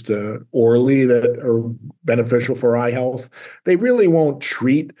used orally that are beneficial for eye health. They really won't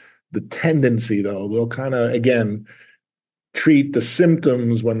treat the tendency, though. They'll kind of, again, treat the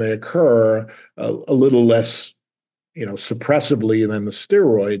symptoms when they occur a little less, suppressively than the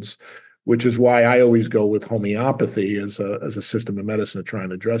steroids, which is why I always go with homeopathy as a system of medicine to try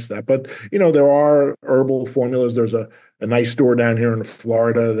and address that. But there are herbal formulas. There's a nice store down here in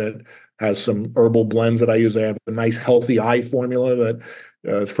Florida that has some herbal blends that I use. They have a nice healthy eye formula that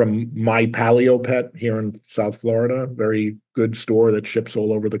from My Paleo Pet here in South Florida, very good store that ships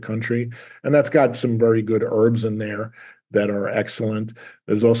all over the country, and that's got some very good herbs in there that are excellent.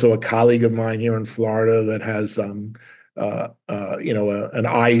 There's also a colleague of mine here in Florida that has an eye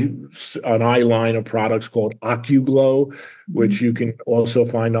line of products called OcuGlow, Mhm. which you can also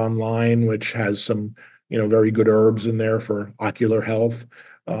find online, which has some very good herbs in there for ocular health.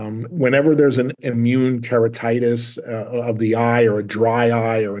 Whenever there's an immune keratitis of the eye or a dry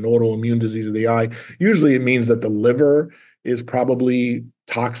eye or an autoimmune disease of the eye, usually it means that the liver is probably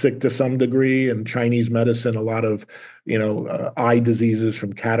toxic to some degree. In Chinese medicine, a lot of eye diseases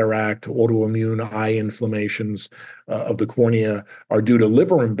from cataract, autoimmune eye inflammations of the cornea are due to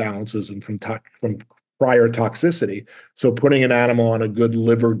liver imbalances and from prior toxicity. So putting an animal on a good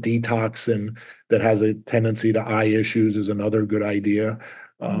liver detox and that has a tendency to eye issues is another good idea.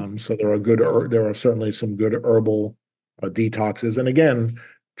 So there are certainly some good herbal detoxes, and again,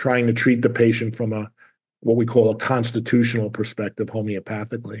 trying to treat the patient from what we call a constitutional perspective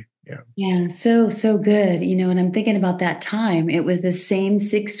homeopathically. Yeah. Yeah, so good. And I'm thinking about that time. It was the same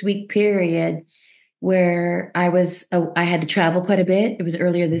 6 week period where I had to travel quite a bit. It was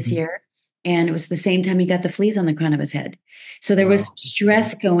earlier this Mhm. year, and it was the same time he got the fleas on the crown of his head. So there was Wow. Okay.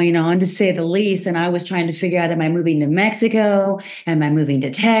 stress going on, to say the least. And I was trying to figure out, am I moving to Mexico? Am I moving to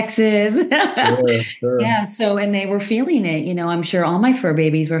Texas? Sure, sure. Yeah. So, and they were feeling it. I'm sure all my fur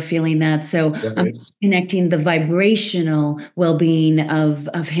babies were feeling that. So I'm Right. just connecting the vibrational well-being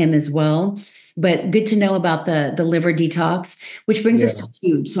of him as well. But good to know about the liver detox, which brings us to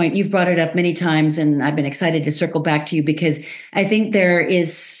Yeah. food. So you've brought it up many times, and I've been excited to circle back to you because I think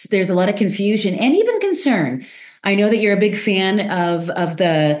there's a lot of confusion and even concern. I know that you're a big fan of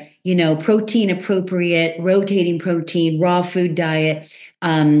the protein appropriate, rotating protein, raw food diet.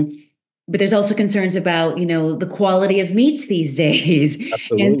 But there's also concerns about the quality of meats these days. And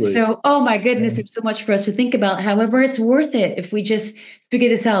Absolutely. so, oh my goodness, Yeah. there's so much for us to think about. However, it's worth it if we just figure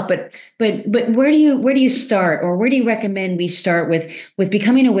this out. But where do you start, or where do you recommend we start with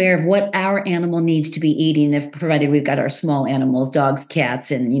becoming aware of what our animal needs to be eating, if provided we've got our small animals, dogs,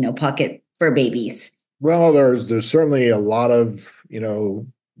 cats, and pocket fur babies. Well, there's certainly a lot of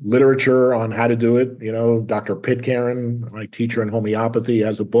literature on how to do it. Dr. Pitcairn, my teacher in homeopathy,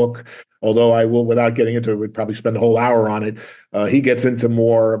 has a book. Although I will, without getting into it, we'd probably spend a whole hour on it. He gets into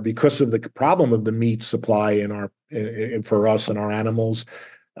more because of the problem of the meat supply for us and our animals,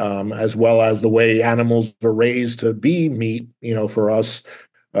 as well as the way animals are raised to be meat. For us,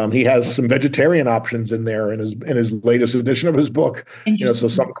 he has some vegetarian options in there in his latest edition of his book. So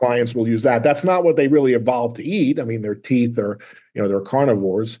some clients will use that. That's not what they really evolved to eat. I mean, their teeth are, they're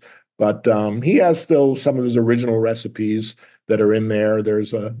carnivores, but he has still some of his original recipes that are in there.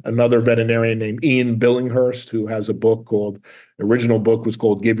 There's another veterinarian named Ian Billinghurst who has a book original book was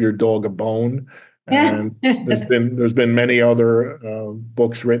called Give Your Dog a Bone. And there's been many other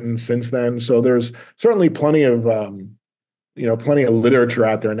books written since then. So there's certainly plenty of literature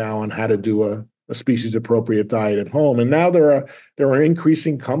out there now on how to do a species appropriate diet at home. And now there are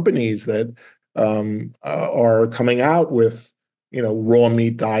increasing companies that are coming out with raw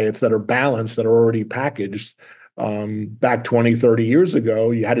meat diets that are balanced, that are already packaged. Back 20, 30 years ago,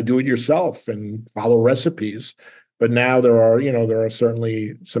 you had to do it yourself and follow recipes. But now there are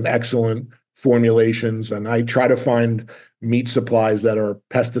certainly some excellent formulations, and I try to find meat supplies that are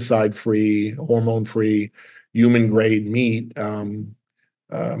pesticide-free, hormone-free, human-grade meat.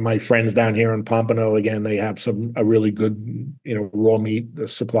 My friends down here in Pompano, again, they have a really good, raw meat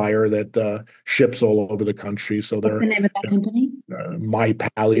supplier that ships all over the country. So what's the name of that company? My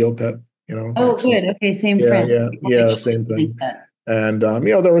Paleo Pet. Oh, good. Okay, same friend. Yeah, same thing. And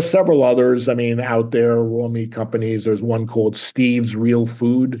there are several others. I mean, out there, raw meat companies. There's one called Steve's Real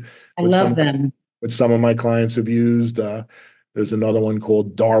Food. I love them. Which some of my clients have used. There's another one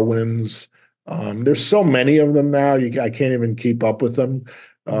called Darwin's. There's so many of them now. I can't even keep up with them.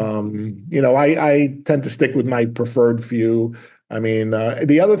 I tend to stick with my preferred few. I mean,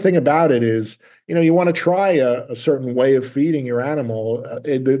 the other thing about it is, you want to try a certain way of feeding your animal.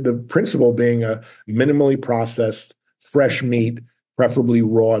 The principle being a minimally processed, fresh meat, preferably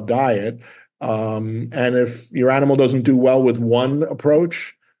raw diet. And if your animal doesn't do well with one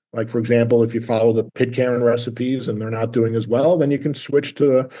approach, like, for example, if you follow the Pitcairn recipes and they're not doing as well, then you can switch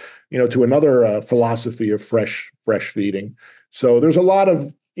to another philosophy of fresh feeding. So there's a lot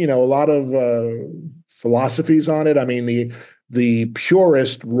of philosophies on it. I mean, the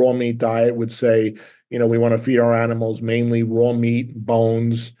purest raw meat diet would say, we want to feed our animals mainly raw meat,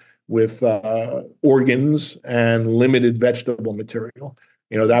 bones with organs and limited vegetable material.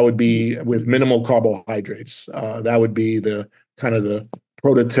 That would be with minimal carbohydrates. That would be the kind of the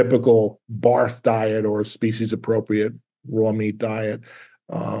prototypical barf diet or species appropriate raw meat diet.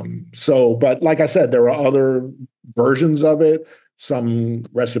 But like I said, there are other versions of it. Some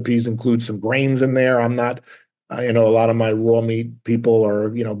recipes include some grains in there. I'm not, a lot of my raw meat people are,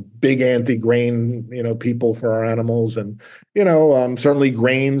 big anti-grain, people for our animals. And, certainly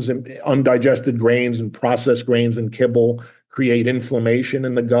grains and undigested grains and processed grains and kibble create inflammation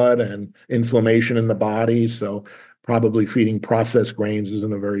in the gut and inflammation in the body. So probably feeding processed grains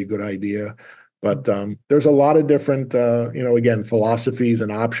isn't a very good idea. But there's a lot of different, again, philosophies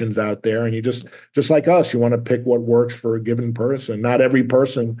and options out there. And you just like us, you want to pick what works for a given person. Not every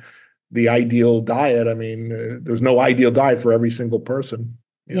person, the ideal diet. I mean, there's no ideal diet for every single person.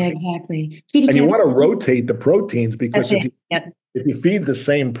 Yeah, exactly. And you want to rotate the proteins because if you feed the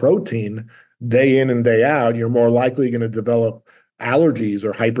same protein day in and day out, you're more likely going to develop allergies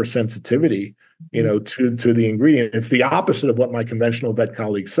or hypersensitivity, to the ingredient. It's the opposite of what my conventional vet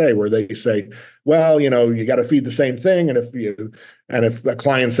colleagues say, where they say, well, you got to feed the same thing. And if a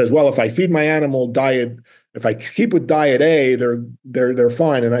client says, well, if I feed my animal diet, if I keep with diet A, they're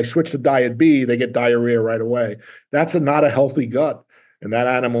fine. And I switch to diet B, they get diarrhea right away. That's not a healthy gut. And that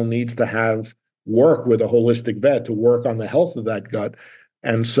animal needs to have work with a holistic vet to work on the health of that gut.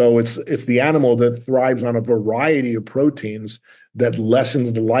 And so it's the animal that thrives on a variety of proteins that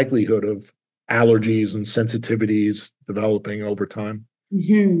lessens the likelihood of allergies and sensitivities developing over time.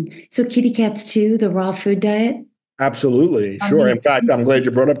 Mm-hmm. So kitty cats too, the raw food diet? Absolutely. Sure. In fact, I'm glad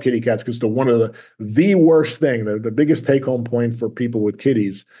you brought up kitty cats because one of the worst thing, the biggest take home point for people with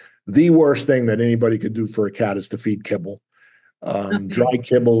kitties, the worst thing that anybody could do for a cat is to feed kibble. Dry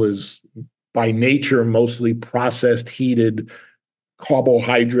kibble is by nature mostly processed, heated,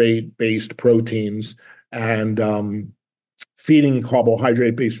 carbohydrate-based proteins, and feeding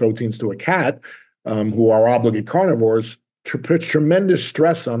carbohydrate-based proteins to a cat who are obligate carnivores puts tremendous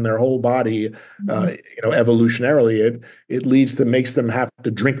stress on their whole body. Mhm. Evolutionarily, it leads to makes them have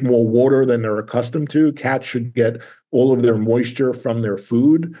to drink more water than they're accustomed to. Cats should get all of their moisture from their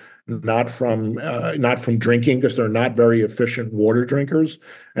food, not from drinking, because they're not very efficient water drinkers.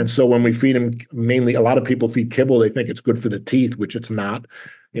 And so when we feed them, mainly a lot of people feed kibble, they think it's good for the teeth, which it's not,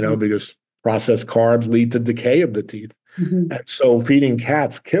 because processed carbs lead to decay of the teeth. Mhm. And so feeding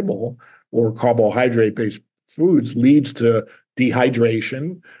cats kibble or carbohydrate-based foods leads to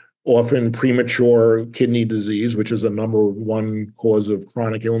dehydration, often premature kidney disease, which is the number one cause of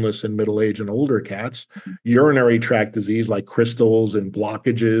chronic illness in middle age and older cats, urinary tract disease like crystals and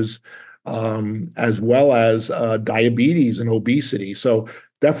blockages, as well as diabetes and obesity. So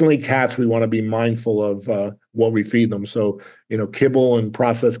definitely cats, we want to be mindful of what we feed them. So, kibble and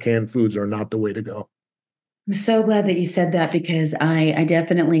processed canned foods are not the way to go. I'm so glad that you said that because I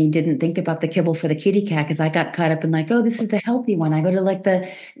definitely didn't think about the kibble for the kitty cat because I got caught up in like, oh, this is the healthy one. I go to like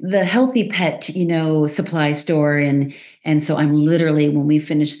the healthy pet, supply store and so I'm literally when we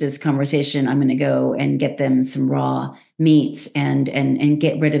finish this conversation, I'm going to go and get them some raw meats and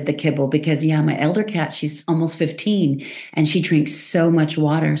get rid of the kibble because yeah, my elder cat, she's almost 15 and she drinks so much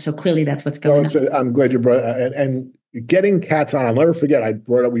water. So clearly that's what's No, going on. I'm glad you brought and getting cats on. I'll never forget.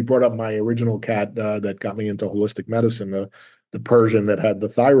 We brought up my original cat that got me into holistic medicine, the Persian that had the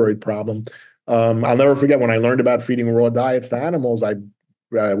thyroid problem. I'll never forget when I learned about feeding raw diets to animals.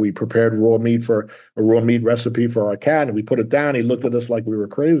 We prepared raw meat for a raw meat recipe for our cat, and we put it down. He looked at us like we were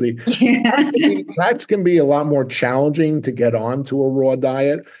crazy. Yeah. Cats can be a lot more challenging to get onto a raw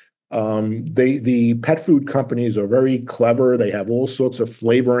diet. The pet food companies are very clever. They have all sorts of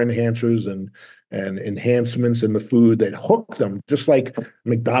flavor enhancers and enhancements in the food that hook them, just like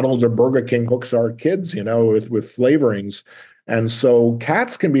McDonald's or Burger King hooks our kids, with flavorings. And so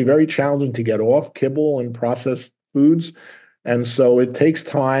cats can be very challenging to get off kibble and processed foods. And so it takes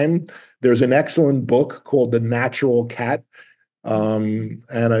time. There's an excellent book called The Natural Cat. And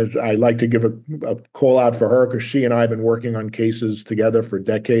I like to give a call out for her because she and I have been working on cases together for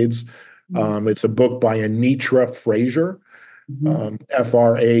decades. It's a book by Anitra Frazier, Mhm.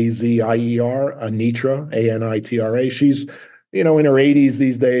 Frazier, Anitra, Anitra. She's, in her 80s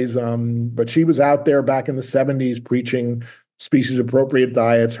these days, but she was out there back in the 70s preaching species appropriate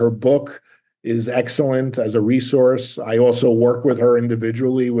diets. Her book is excellent as a resource. I also work with her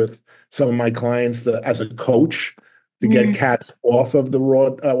individually with some of my clients as a coach to get Mhm. cats off of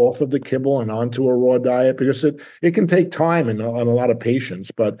the kibble and onto a raw diet because it can take time and a lot of patience,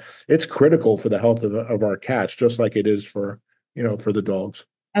 but it's critical for the health of our cats, just like it is for the dogs.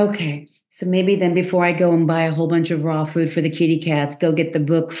 Okay. So maybe then before I go and buy a whole bunch of raw food for the kitty cats, go get the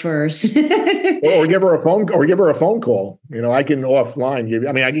book first. Or give her a phone call. I can offline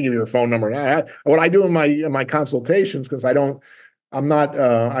I can give you her phone number. What I do in my consultations, because I'm not,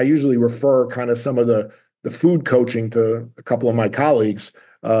 I usually refer kind of some of the food coaching to a couple of my colleagues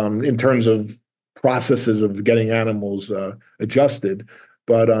in terms of processes of getting animals adjusted.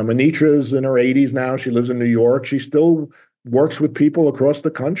 But Anitra is in her 80s now. She lives in New York. She still works with people across the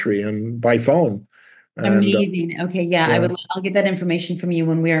country and by phone. And Amazing. Okay, yeah, yeah, I'll get that information from you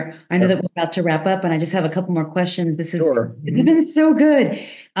when I know yeah, that we're about to wrap up and I just have a couple more questions. sure. It's been so good.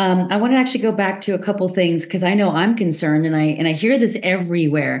 I want to actually go back to a couple things because I know I'm concerned and I hear this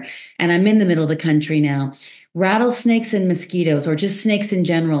everywhere and I'm in the middle of the country now. Rattlesnakes and mosquitoes or just snakes in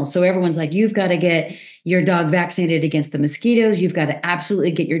general. So everyone's like, you've got to get your dog vaccinated against the mosquitoes. You've got to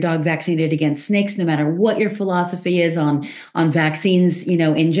absolutely get your dog vaccinated against snakes, no matter what your philosophy is on vaccines,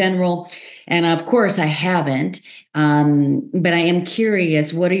 in general. And of course, I haven't. But I am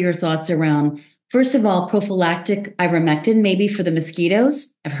curious, what are your thoughts around, first of all, prophylactic ivermectin, maybe for the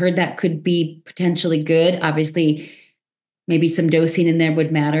mosquitoes? I've heard that could be potentially good. Obviously, maybe some dosing in there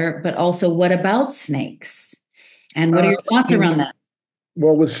would matter. But also, what about snakes? And what are Uh, your thoughts I around mean, that?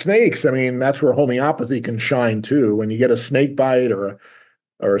 well, with snakes, that's where homeopathy can shine too. When you get a snake bite or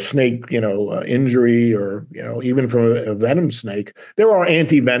a snake, injury, or even from a venom snake, there are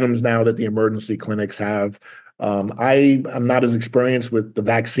anti-venoms now that the emergency clinics have. I'm not as experienced with the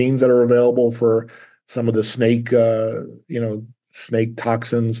vaccines that are available for some of the snake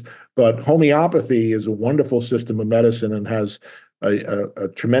toxins, but homeopathy is a wonderful system of medicine and has a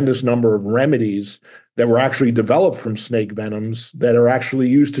tremendous number of remedies that were actually developed from snake venoms that are actually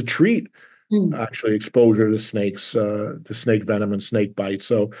used to treat Hmm. actually exposure to snakes, to snake venom and snake bites.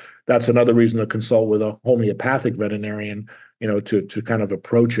 So that's another reason to consult with a homeopathic veterinarian, to kind of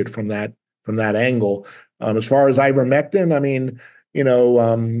approach it from that angle. As far as ivermectin,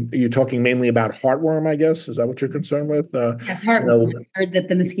 you're talking mainly about heartworm, I guess. Is that what you're concerned with? Yes, You know, heartworm. I heard that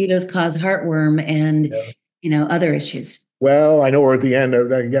the mosquitoes cause heartworm and, yeah. other issues. Well, I know we're at the end.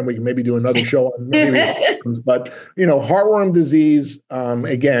 Again, we can maybe do another show on maybe the, but heartworm disease.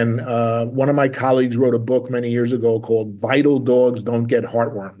 Again, one of my colleagues wrote a book many years ago called "Vital Dogs Don't Get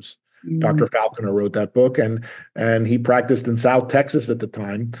Heartworms." Mm, Dr. Falconer wrote that book, and he practiced in South Texas at the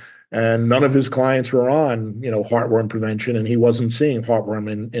time, and none of his clients were on heartworm prevention, and he wasn't seeing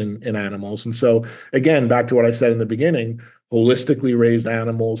heartworm in animals. And so, again, back to what I said in the beginning, holistically raised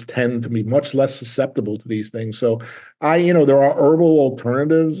animals tend to be much less susceptible to these things. So there are herbal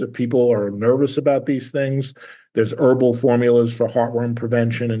alternatives if people are nervous about these things. There's herbal formulas for heartworm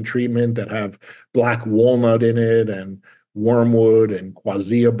prevention and treatment that have black walnut in it and wormwood and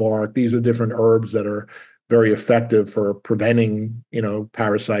quassia bark. These are different herbs that are very effective for preventing,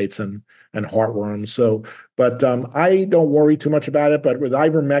 parasites and heartworms. So, but I don't worry too much about it. But with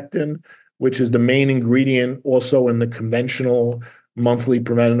ivermectin, which is the main ingredient also in the conventional monthly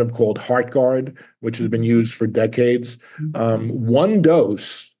preventative called HeartGuard, which has been used for decades. One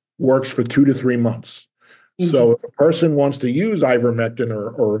dose works for 2 to 3 months. So if a person wants to use ivermectin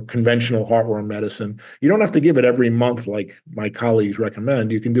or conventional heartworm medicine, you don't have to give it every month like my colleagues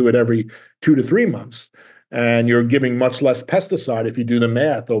recommend. You can do it every 2 to 3 months. And you're giving much less pesticide if you do the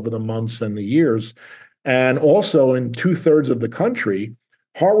math over the months and the years. And also in 2/3 of the country,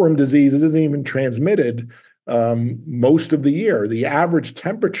 heartworm disease isn't even transmitted most of the year. The average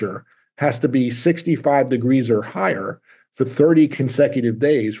temperature has to be 65 degrees or higher for 30 consecutive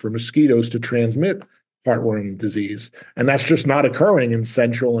days for mosquitoes to transmit heartworm disease. And that's just not occurring in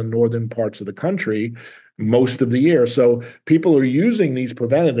central and northern parts of the country most of the year. So people are using these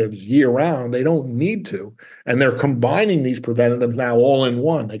preventatives year round. They don't need to. And they're combining these preventatives now all in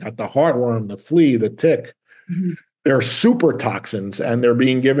one. They got the heartworm, the flea, the tick. mhm. They're super toxins and they're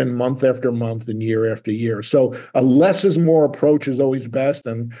being given month after month and year after year. So a less is more approach is always best.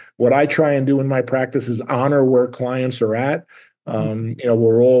 And what I try and do in my practice is honor where clients are at.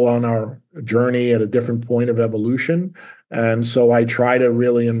 We're all on our journey at a different point of evolution. And so I try to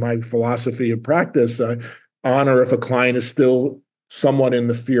really, in my philosophy of practice, honor if a client is still somewhat in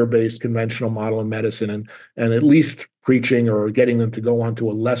the fear-based conventional model of medicine and at least preaching or getting them to go on to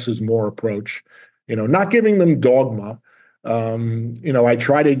a less is more approach, not giving them dogma. I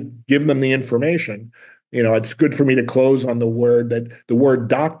try to give them the information. It's good for me to close on the word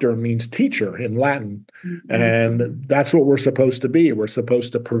doctor means teacher in Latin. And that's what we're supposed to be. We're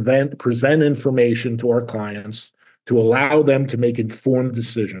supposed to present information to our clients to allow them to make informed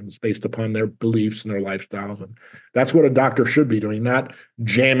decisions based upon their beliefs and their lifestyles. And that's what a doctor should be doing, not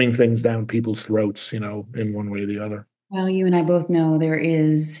jamming things down people's throats, in one way or the other. Well, you and I both know there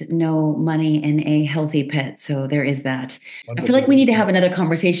is no money in a healthy pet. So there is that. I feel like we 100%. need to have another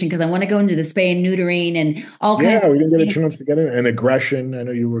conversation because I want to go into the spay and neutering and all kinds Yeah, of we didn't get a things. chance to get in. And aggression, I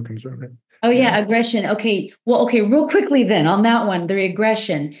know you were concerned. Oh Yeah. yeah, aggression. Okay. Well, okay, real quickly then on that one, the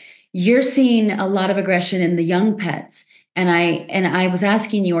aggression. You're seeing a lot of aggression in the young pets. And I was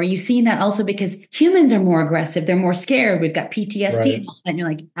asking you, are you seeing that also because humans are more aggressive? They're more scared. We've got PTSD Right. and all that. And you're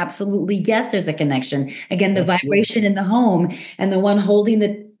like, absolutely, yes, there's a connection. Again, the Absolutely. vibration in the home and the one holding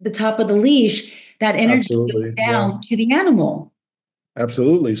the top of the leash, that energy goes Absolutely. Yeah. down to the animal.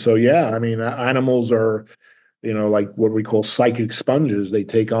 Absolutely. So yeah, I mean, animals are, like what we call psychic sponges. They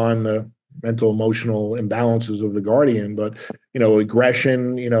take on the mental emotional imbalances of the guardian, but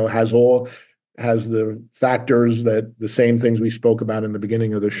aggression, has the factors that the same things we spoke about in the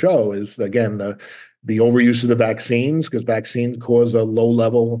beginning of the show is again the overuse of the vaccines because vaccines cause a low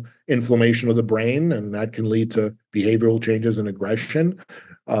level inflammation of the brain and that can lead to behavioral changes and aggression.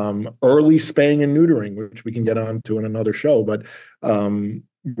 Early spaying and neutering, which we can get onto in another show, but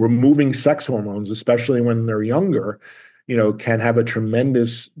removing sex hormones, especially when they're younger, can have a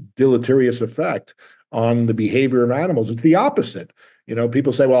tremendous deleterious effect on the behavior of animals. It's the opposite.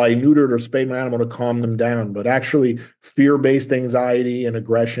 People say, well, I neutered or spayed my animal to calm them down, but actually fear-based anxiety and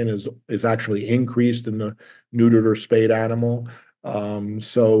aggression is actually increased in the neutered or spayed animal. And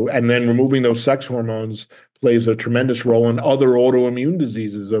then removing those sex hormones plays a tremendous role in other autoimmune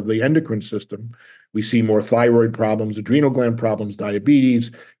diseases of the endocrine system. We see more thyroid problems, adrenal gland problems,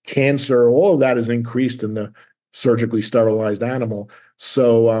 diabetes, cancer. All of that is increased in the surgically sterilized animal.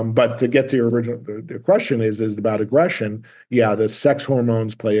 So, but to get to your original, the question is about aggression. Yeah, the sex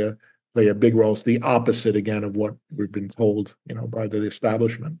hormones play a big role. It's the opposite again of what we've been told, by the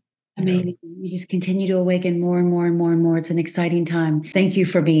establishment. Yeah. Amazing. You just continue to awaken more and more and more and more. It's an exciting time. Thank you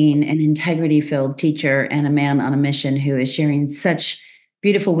for being an integrity filled teacher and a man on a mission who is sharing such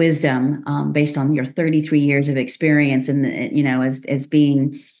beautiful wisdom based on your 33 years of experience and as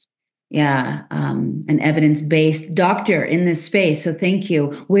being Yeah, an evidence-based doctor in this space. So thank you.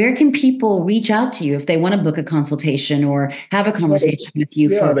 Where can people reach out to you if they want to book a consultation or have a conversation with you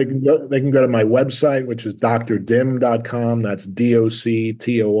Yeah, for? they can go to my website, which is drdim.com. That's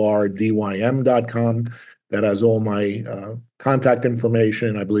doctordym.com. That has all my contact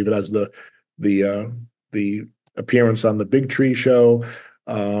information. I believe it has the the appearance on the Big Tree Show.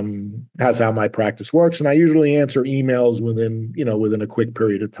 Has how my practice works, and I usually answer emails within a quick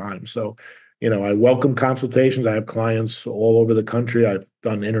period of time. So, I welcome consultations. I have clients all over the country. I've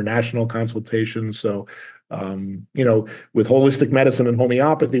done international consultations. So, with holistic medicine and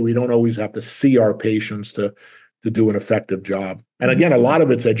homeopathy, we don't always have to see our patients to do an effective job. And again, a lot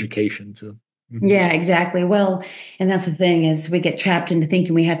of it's education too. Mhm. Yeah, exactly. Well, and that's the thing is we get trapped into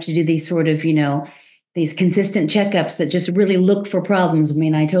thinking we have to do these sort of, these consistent checkups that just really look for problems. I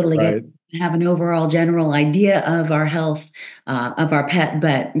mean, I totally get Right. have an overall general idea of our health of our pet,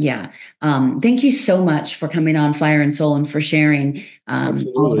 but yeah, thank you so much for coming on Fire and Soul and for sharing all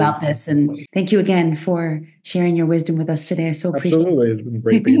Absolutely. about this. And thank you again for sharing your wisdom with us today. I so appreciate Absolutely. It's been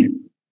great being it. here.